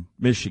Auburn and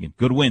Michigan.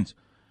 Good wins.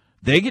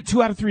 They get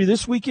 2 out of 3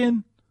 this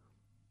weekend.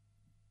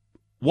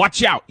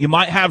 Watch out. You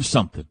might have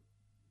something.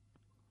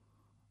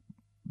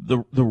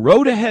 The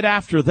road ahead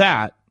after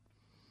that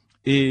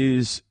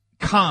is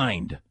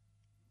kind.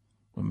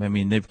 I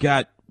mean, they've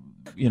got,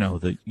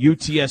 the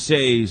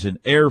UTSAs and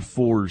Air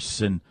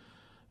Force and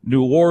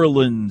New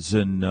Orleans,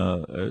 and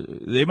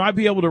they might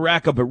be able to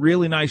rack up a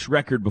really nice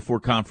record before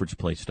conference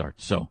play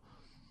starts.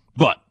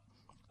 But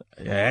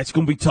it's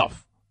going to be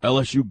tough.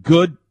 LSU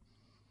good.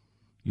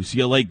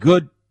 UCLA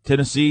good.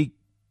 Tennessee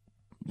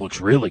looks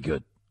really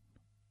good.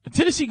 Did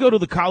Tennessee go to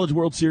the College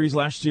World Series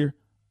last year?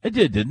 They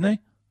did, didn't they?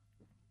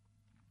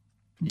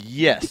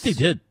 Yes. I think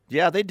they did.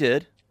 Yeah, they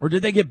did. Or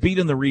did they get beat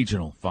in the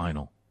regional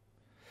final?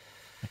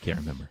 I can't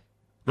remember.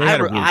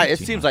 It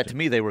seems like to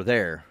me they were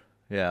there.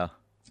 Yeah.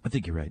 I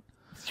think you're right.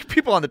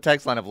 People on the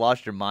text line have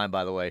lost your mind,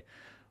 by the way.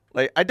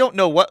 Like, I don't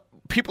know what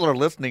people are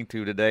listening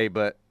to today,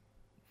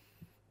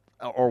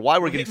 or why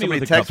we're getting so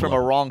many texts from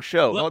a wrong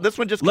show. This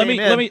one just came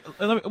in.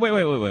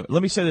 Wait.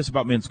 Let me say this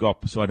about men's golf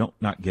so I don't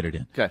not get it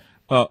in. Okay.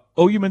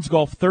 OU men's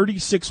golf,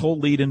 36-hole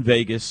lead in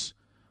Vegas.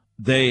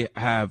 They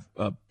have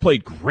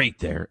played great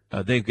there.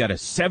 They've got a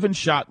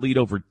 7-shot lead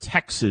over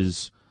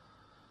Texas.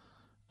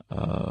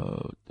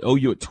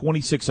 OU at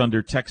 26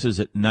 under, Texas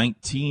at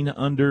 19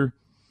 under.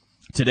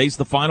 Today's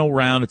the final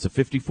round. It's a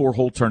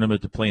 54-hole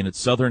tournament to play in at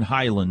Southern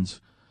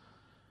Highlands.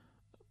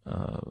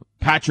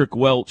 Patrick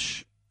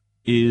Welch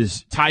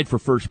is tied for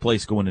first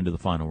place going into the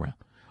final round.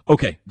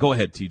 Okay, go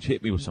ahead, TJ.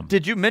 Hit me with something.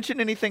 Did you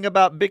mention anything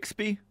about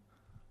Bixby?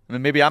 I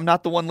mean, maybe I'm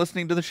not the one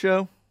listening to the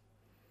show.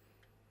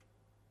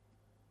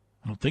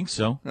 I don't think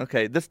so.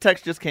 Okay, this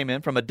text just came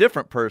in from a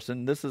different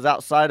person. This is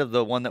outside of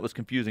the one that was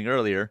confusing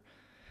earlier.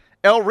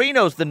 El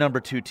Reno's the number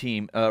 2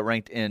 team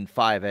ranked in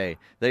 5A.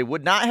 They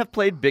would not have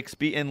played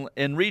Bixby in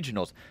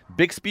regionals.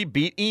 Bixby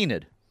beat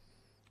Enid.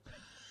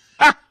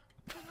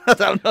 I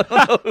don't know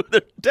who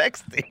they're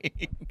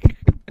texting.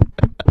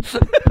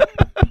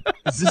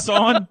 Is this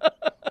on?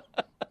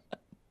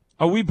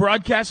 Are we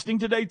broadcasting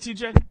today,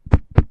 TJ?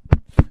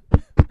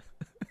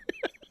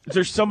 Is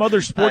there some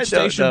other sports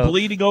station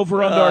bleeding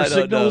over onto our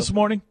signal this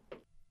morning?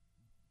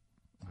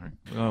 All right.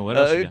 Oh, what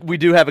else we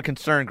do have a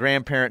concerned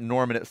grandparent,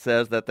 Norman. It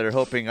says that they're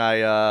hoping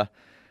I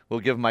will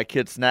give my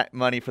kid snack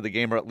money for the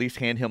game or at least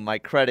hand him my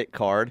credit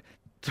card.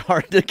 It's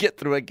hard to get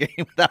through a game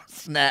without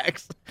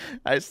snacks.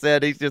 I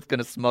said he's just going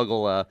to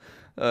smuggle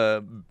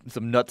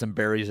some nuts and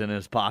berries in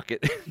his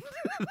pocket.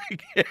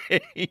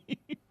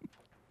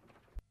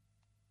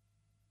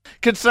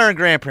 Concerned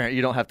grandparent,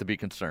 you don't have to be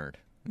concerned.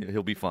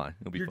 He'll be fine.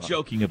 You're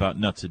joking about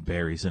nuts and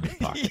berries in his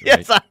pocket,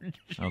 yes, right? I'm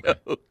joking.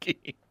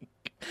 Okay.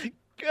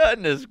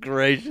 Goodness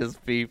gracious,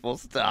 people,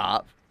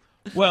 stop.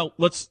 Well,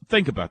 let's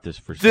think about this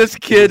for a second. This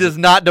kid is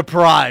not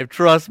deprived.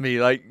 Trust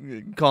me.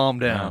 Like, calm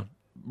down.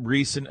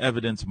 Recent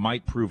evidence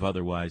might prove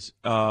otherwise.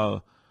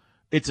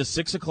 It's a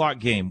 6 o'clock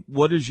game.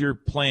 What is your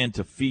plan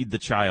to feed the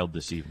child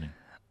this evening?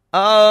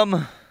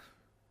 Honestly,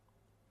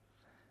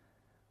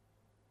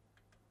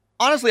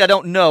 I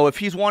don't know. If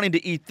he's wanting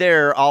to eat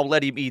there, I'll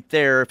let him eat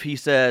there. If he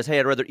says, hey,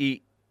 I'd rather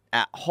eat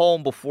at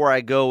home before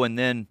I go and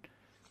then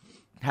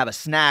have a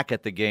snack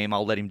at the game,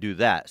 I'll let him do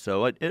that.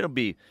 So it'll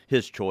be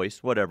his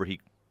choice, whatever he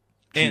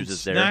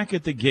chooses there. And snack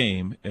at the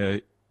game,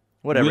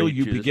 whatever will he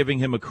you chooses. be giving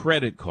him a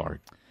credit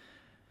card?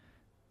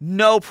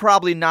 No,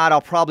 probably not.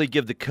 I'll probably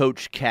give the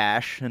coach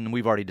cash, and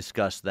we've already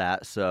discussed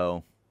that.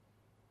 So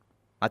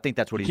I think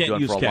that's what he's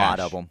doing for a lot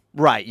of them.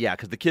 Right, yeah,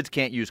 because the kids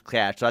can't use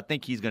cash, so I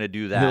think he's going to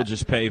do that. He'll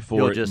just pay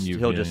for it.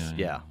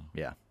 Yeah.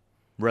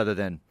 Rather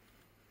than,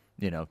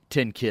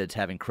 10 kids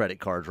having credit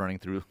cards running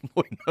through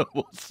Lloyd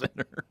Noble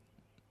Center.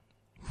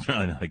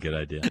 Not a good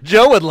idea.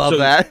 Joe would love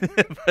that.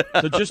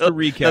 So just to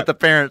recap. That the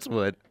parents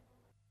would.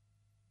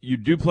 You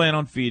do plan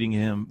on feeding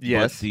him,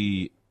 yes. But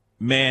the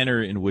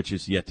manner in which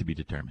is yet to be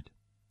determined.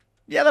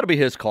 Yeah, that'll be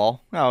his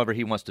call, however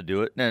he wants to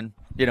do it. And,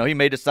 he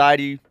may decide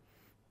he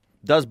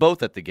does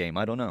both at the game.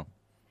 I don't know.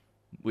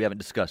 We haven't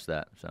discussed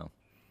that. So,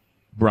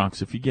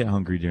 Bronx, if you get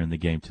hungry during the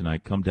game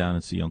tonight, come down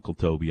and see Uncle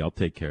Toby. I'll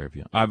take care of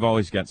you. I've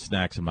always got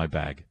snacks in my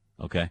bag,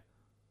 okay?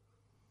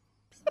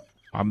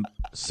 I'm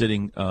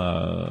sitting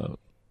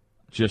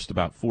just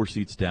about 4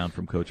 seats down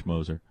from Coach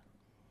Moser.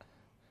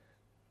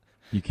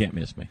 You can't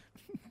miss me.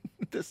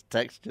 This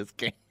text just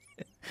came.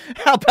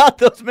 How about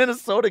those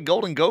Minnesota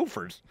Golden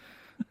Gophers?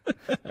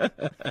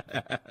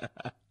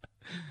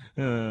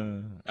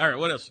 All right,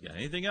 what else you got?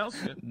 Anything else?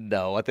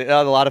 No, I think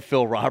a lot of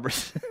Phil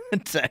Roberts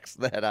texts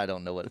that I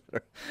don't know what.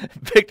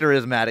 Victor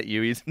is mad at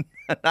you. He's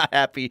not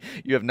happy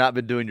you have not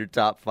been doing your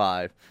top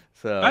 5.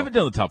 So I haven't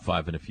done the top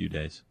 5 in a few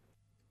days.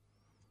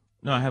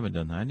 No, I haven't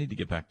done that. I need to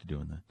get back to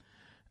doing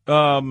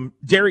that.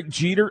 Derek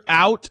Jeter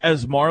out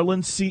as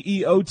Marlins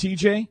CEO,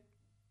 TJ.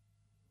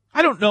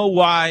 I don't know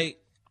why.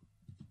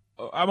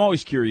 I'm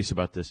always curious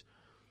about this.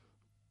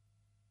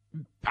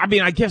 I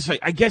mean, I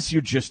guess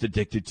you're just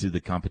addicted to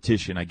the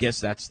competition. I guess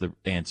that's the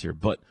answer.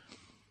 But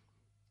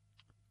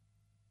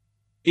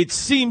it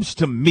seems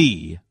to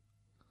me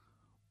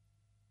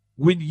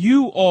when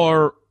you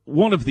are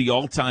one of the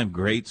all-time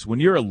greats, when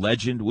you're a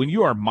legend, when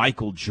you are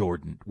Michael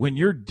Jordan, when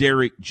you're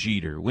Derek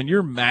Jeter, when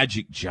you're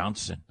Magic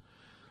Johnson,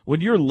 when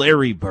you're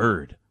Larry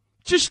Bird,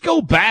 just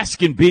go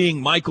bask in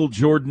being Michael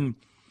Jordan,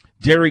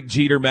 Derek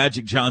Jeter,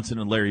 Magic Johnson,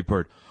 and Larry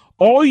Bird.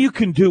 All you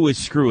can do is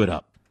screw it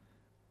up.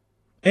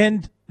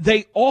 And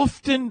they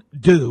often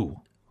do.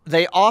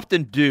 They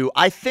often do.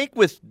 I think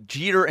with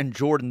Jeter and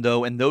Jordan,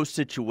 though, in those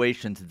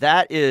situations,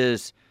 that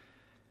is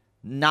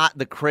not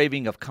the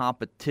craving of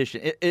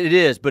competition. It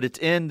is, but it's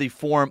in the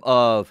form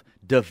of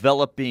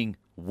developing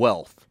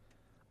wealth.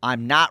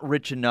 I'm not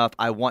rich enough.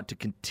 I want to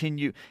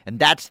continue. And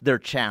that's their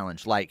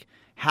challenge. Like,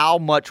 how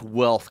much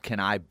wealth can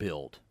I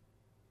build?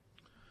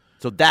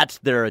 So that's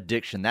their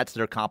addiction. That's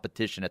their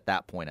competition at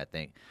that point, I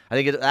think.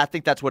 I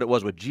think that's what it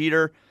was with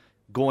Jeter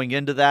going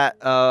into that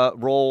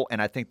role,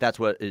 and I think that's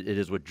what it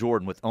is with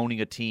Jordan, with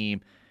owning a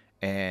team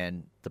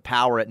and the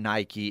power at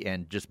Nike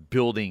and just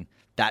building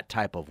that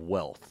type of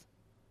wealth.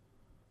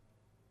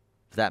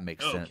 If that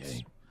makes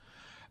sense.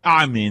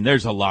 I mean,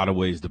 there's a lot of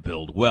ways to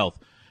build wealth,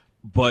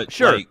 but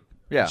sure.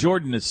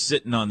 Jordan is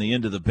sitting on the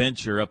end of the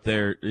bench or up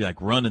there like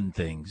running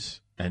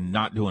things and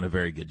not doing a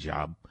very good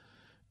job.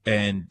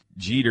 And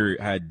Jeter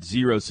had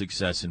 0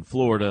 success in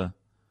Florida,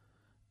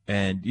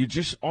 and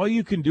all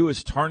you can do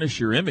is tarnish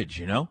your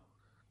image,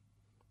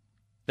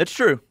 That's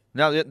true.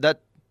 Now that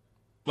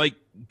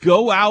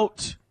go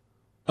out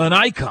an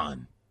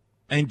icon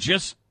and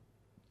just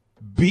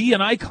be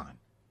an icon.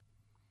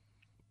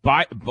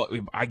 But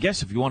I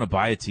guess if you want to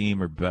buy a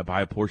team or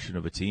buy a portion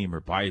of a team or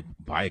buy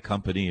a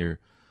company or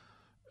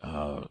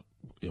I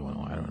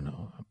don't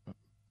know,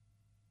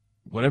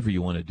 whatever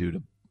you want to do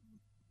to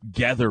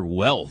gather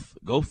wealth,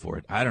 go for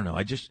it. I don't know.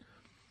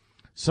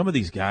 Some of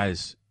these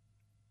guys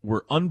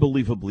were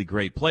unbelievably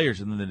great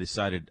players, and then they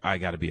decided I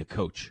got to be a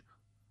coach.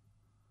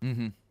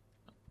 Mm-hmm.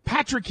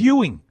 Patrick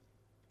Ewing.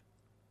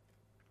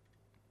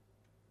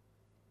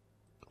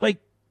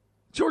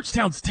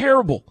 Georgetown's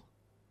terrible.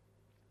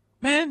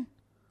 Man,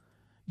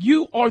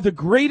 you are the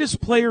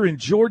greatest player in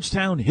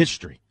Georgetown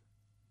history.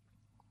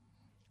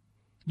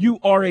 You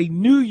are a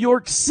New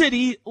York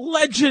City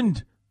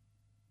legend.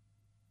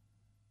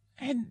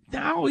 And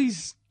now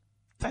he's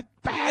that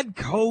bad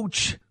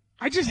coach.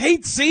 I just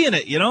hate seeing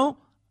it, you know?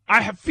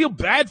 I feel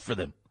bad for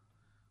them.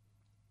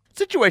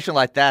 Situation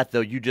like that,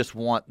 though, you just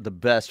want the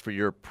best for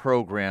your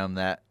program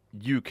that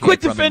you can.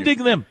 Quit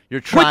defending them.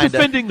 Quit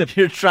defending them.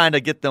 You're trying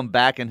to get them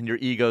back, and your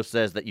ego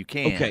says that you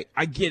can't. Okay,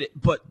 I get it,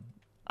 but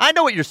I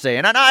know what you're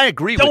saying, and I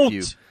agree with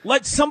you. Don't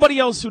let somebody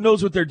else who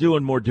knows what they're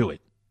doing more do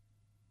it.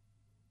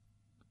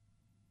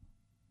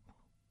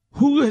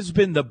 Who has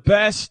been the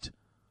best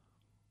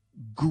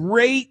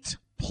great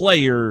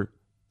player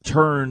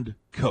turned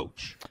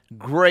coach?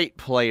 Great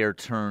player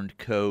turned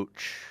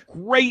coach.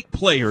 Great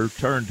player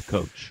turned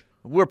coach.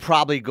 We're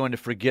probably going to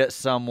forget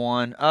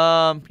someone.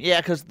 Yeah,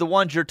 because the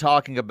ones you're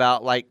talking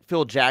about, like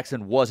Phil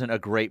Jackson, wasn't a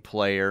great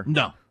player.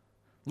 No.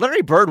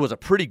 Larry Bird was a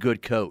pretty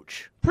good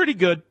coach. Pretty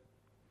good.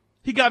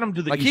 He got him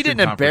to the Eastern he didn't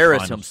Conference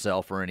embarrass Finals.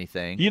 himself or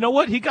anything. You know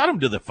what? He got him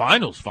to the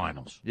finals.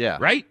 Yeah.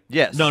 Right?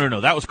 Yes. No.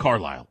 That was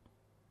Carlisle.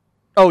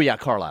 Oh, yeah,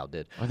 Carlisle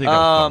did. I think that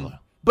was Carlisle.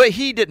 But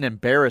he didn't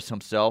embarrass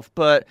himself.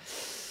 But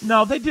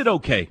no, they did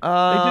okay.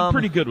 They did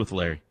pretty good with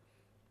Larry.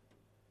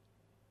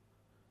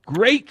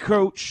 Great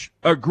coach,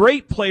 a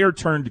great player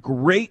turned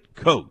great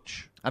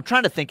coach. I'm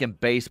trying to think in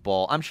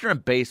baseball. I'm sure in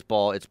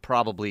baseball it's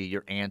probably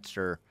your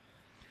answer.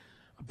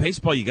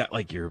 Baseball, you got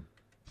like your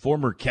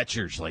former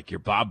catchers, like your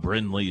Bob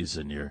Brindleys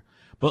and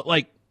but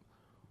like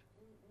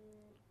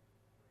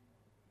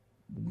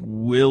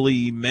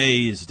Willie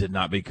Mays did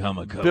not become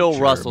a coach. Bill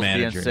Russell's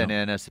being sent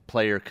in as a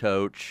player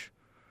coach.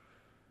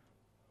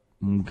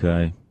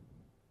 Okay.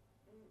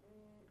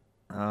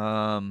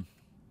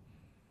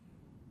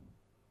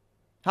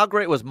 How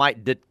great was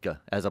Mike Ditka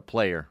as a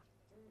player?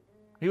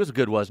 He was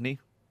good, wasn't he?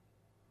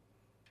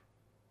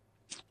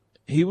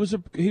 He was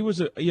a.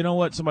 You know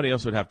what? Somebody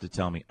else would have to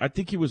tell me. I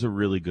think he was a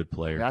really good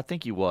player. Yeah, I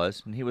think he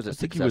was, and he was a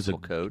successful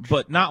coach.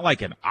 But not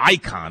like an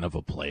icon of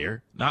a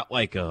player. Not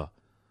like a.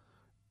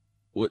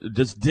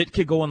 Does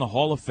Ditka go in the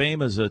Hall of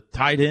Fame as a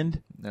tight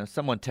end? No,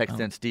 someone texted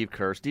in Steve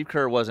Kerr. Steve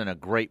Kerr wasn't a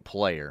great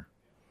player.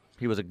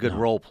 He was a good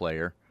role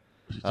player.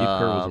 Steve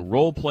Kerr was a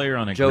role player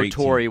on a Joe great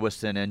Torre team. was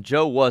sent in.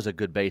 Joe was a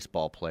good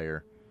baseball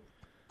player.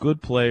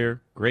 Good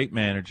player, great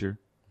manager.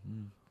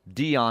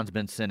 Dion's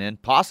been sent in.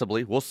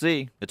 Possibly. We'll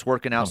see. It's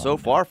working out so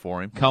far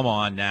for him. Come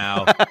on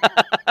now.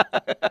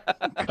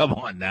 Come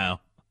on now.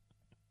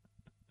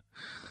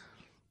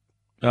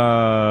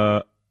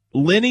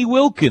 Lenny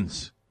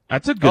Wilkins.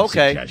 That's a good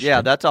suggestion.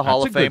 Yeah, that's a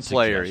Hall of Fame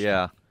player. Suggestion.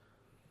 Yeah.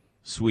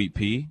 Sweet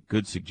Pea,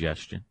 good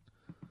suggestion.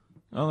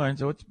 All right,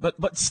 so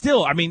but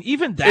still, I mean,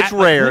 even that it's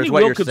rare. Lenny is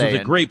what Wilkins you're saying.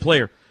 was a great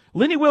player.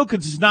 Lenny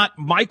Wilkins is not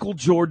Michael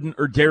Jordan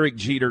or Derek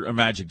Jeter or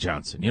Magic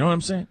Johnson. You know what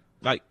I'm saying?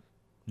 Like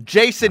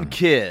Jason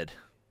Kidd,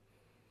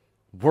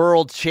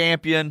 world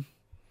champion,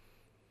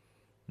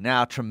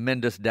 now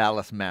tremendous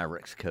Dallas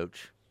Mavericks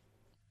coach.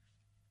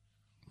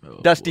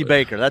 Dusty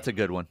Baker, that's a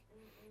good one.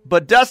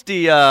 But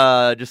Dusty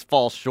just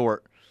falls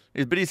short.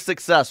 But he's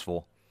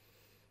successful.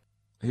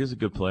 He's a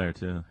good player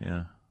too.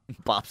 Yeah.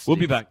 We'll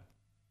be back.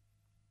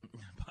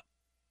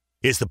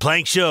 It's the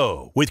Plank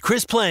Show with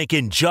Chris Plank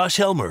and Josh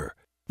Helmer.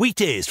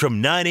 Weekdays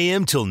from 9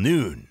 a.m. till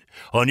noon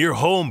on your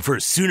home for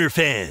Sooner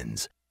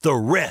fans, the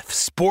Ref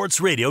Sports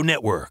Radio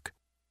Network.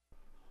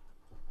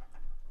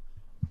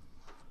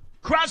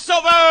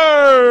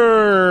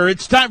 Crossover!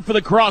 It's time for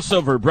the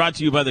crossover, brought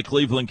to you by the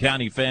Cleveland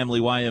County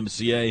Family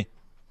YMCA.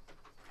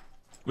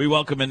 We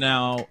welcome in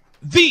now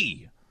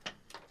the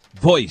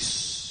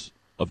voice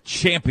of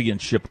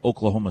championship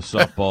Oklahoma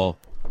softball,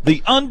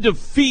 the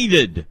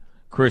undefeated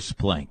Chris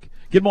Plank.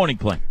 Good morning,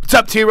 Plank. What's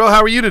up, T-Row?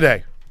 How are you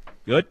today?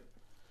 Good.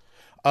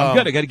 I'm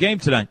good. I got a game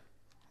tonight.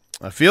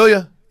 I feel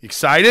you.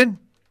 Excited?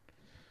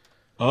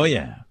 Oh,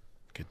 yeah.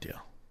 Good deal.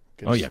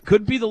 Oh, yeah.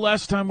 Could be the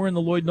last time we're in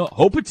the Lloyd Noble.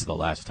 Hope it's the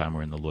last time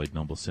we're in the Lloyd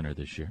Noble Center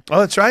this year. Oh,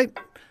 that's right.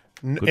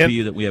 Could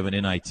be that we have an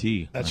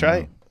NIT. That's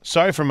right.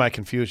 Sorry for my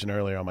confusion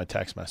earlier on my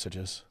text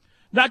messages.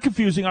 Not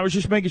confusing. I was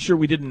just making sure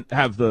we didn't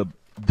have the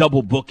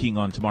double booking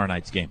on tomorrow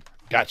night's game.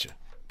 Gotcha.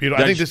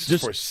 Beautiful. I think this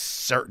is for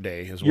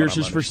Saturday. Yours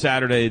is for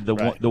Saturday.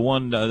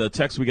 The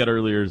text we got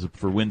earlier is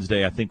for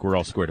Wednesday. I think we're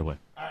all squared away.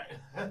 All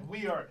right.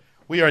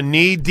 We are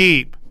knee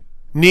deep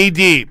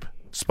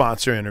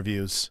sponsor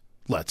interviews.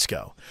 Let's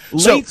go.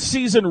 Late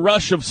season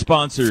rush of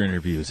sponsor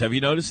interviews. Have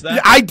you noticed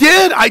that? I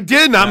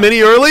did. Not many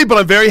early, but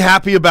I'm very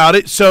happy about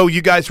it. So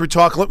you guys were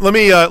talking. Let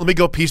me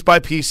go piece by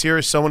piece here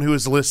as someone who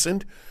has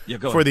listened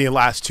for the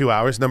last 2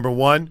 hours. Number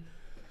one,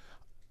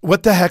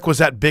 what the heck was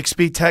that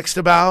Bixby text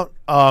about?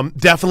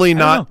 Definitely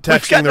not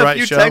texting the right show. We've got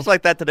a few texts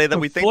like that today that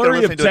we think they're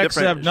listening to a different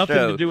show. Have nothing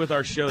to do with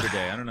our show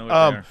today. I don't know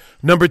what they are.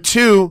 Number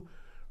two,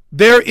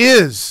 there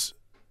is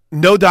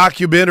no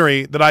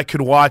documentary that I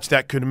could watch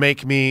that could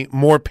make me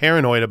more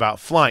paranoid about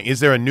flying. Is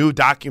there a new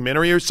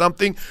documentary or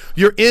something?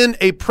 You're in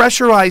a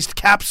pressurized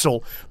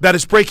capsule that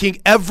is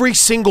breaking every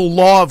single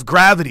law of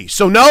gravity.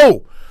 So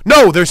no,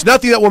 there's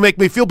nothing that will make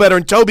me feel better.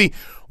 And Toby,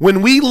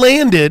 when we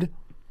landed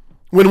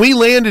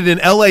in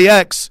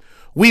LAX,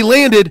 We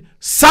landed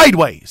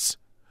sideways.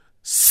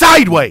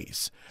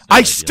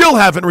 I still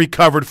haven't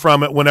recovered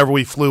from it whenever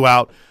we flew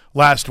out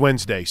last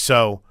Wednesday.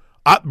 So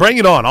bring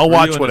it on. I'll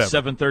watch whatever.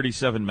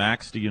 737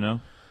 MAX, do you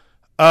know?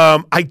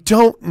 I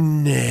don't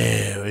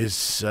know.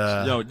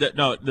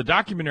 No, the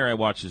documentary I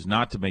watched is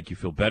not to make you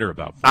feel better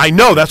about food. I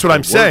know. That's what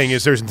I'm saying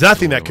is there's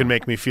nothing that can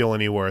make me feel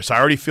any worse. I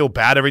already feel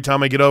bad every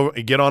time I get on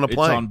a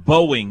plane.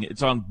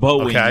 It's on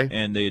Boeing, Okay.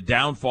 And the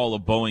downfall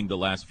of Boeing the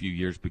last few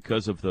years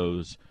because of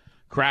those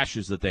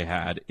crashes that they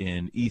had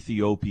in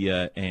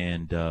Ethiopia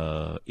and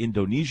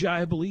Indonesia,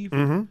 I believe.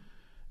 Mm-hmm.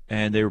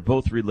 And they were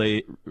both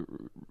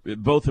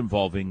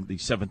involving the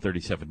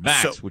 737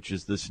 MAX, which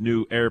is this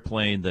new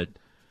airplane that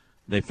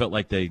they felt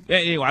like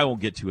anyway, I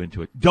won't get too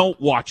into it. Don't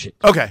watch it.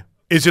 Okay.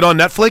 Is it on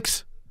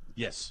Netflix?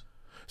 Yes.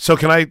 So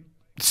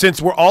since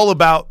we're all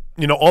about,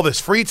 all this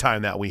free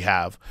time that we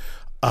have,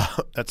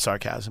 that's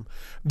sarcasm.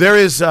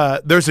 There's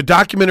a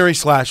documentary /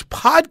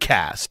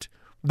 podcast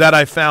that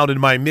I found in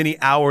my many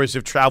hours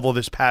of travel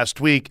this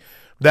past week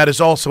that is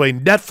also a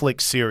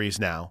Netflix series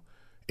now.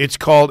 It's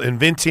called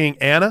Inventing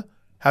Anna.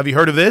 Have you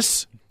heard of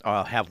this?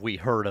 Have we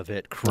heard of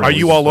it? Are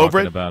you all over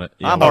it? About it.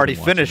 Yeah, I'm already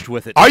finished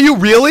with it. Are you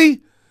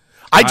really?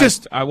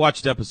 I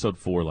watched episode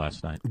 4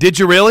 last night. Did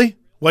you really?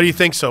 What do you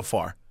think so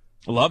far?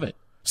 I love it.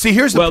 See,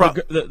 here's the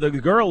problem. The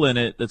girl in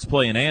it that's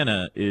playing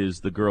Anna is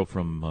the girl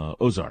from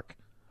Ozark.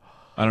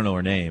 I don't know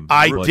her name.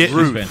 I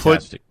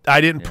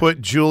didn't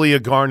put Julia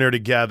Garner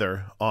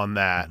together on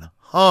that.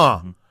 Huh.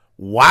 Mm-hmm.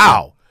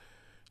 Wow.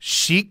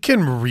 She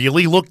can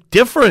really look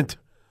different.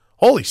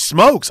 Holy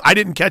smokes. I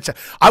didn't catch that.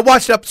 I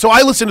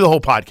listened to the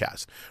whole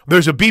podcast.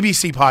 There's a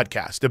BBC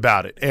podcast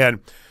about it. And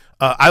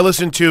I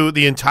listened to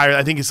the entire,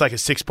 I think it's like a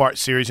 6-part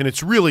series, and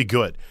it's really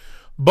good.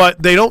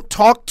 But they don't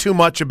talk too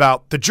much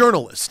about the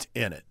journalist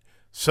in it.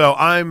 So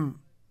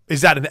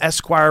is that an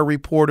Esquire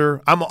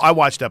reporter? I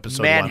watched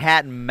episode 1.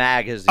 Manhattan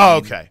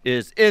Magazine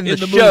is in the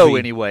show movie.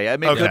 anyway. I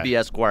mean, it could be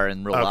Esquire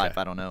in real life.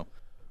 I don't know.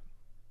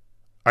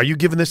 Are you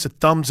giving this a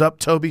thumbs up,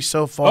 Toby,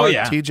 so far? Oh,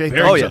 yeah. TJ?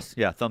 Yes.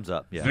 Yeah, thumbs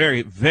up. Yeah.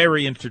 Very,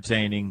 very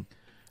entertaining.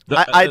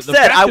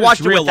 I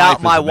watched it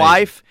without my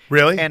wife.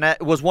 Really? And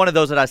it was one of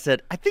those that I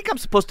said, I think I'm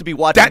supposed to be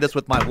watching this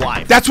with my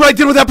wife. That's what I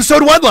did with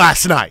episode 1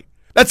 last night.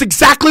 That's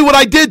exactly what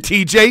I did,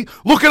 TJ.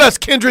 Look at us,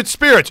 kindred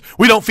spirits.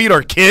 We don't feed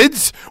our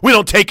kids. We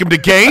don't take them to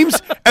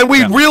games. And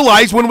we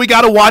realize when we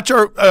got to watch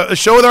a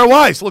show with our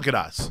wives. Look at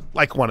us.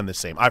 Like one and the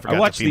same. I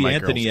watched the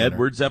Anthony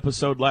Edwards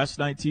episode last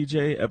night,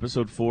 TJ.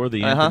 Episode 4,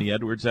 the Anthony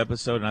Edwards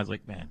episode. And I was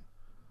like, man,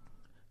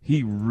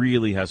 he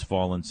really has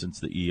fallen since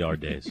the ER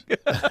days.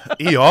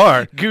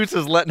 ER? Goose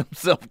is letting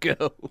himself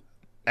go.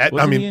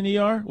 Wasn't he in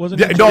ER?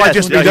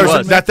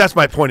 That's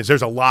my point. Is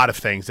there's a lot of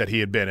things that he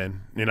had been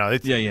in.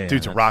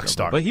 Dude's a rock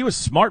star. But he was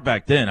smart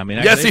back then. I mean,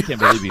 I can't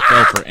believe he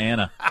fell for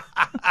Anna.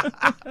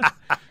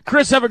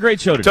 Chris, have a great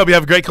show today. Toby,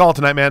 have a great call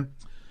tonight, man.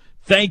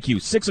 Thank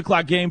you. 6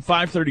 o'clock game,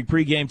 5:30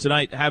 pregame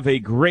tonight. Have a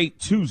great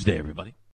Tuesday, everybody.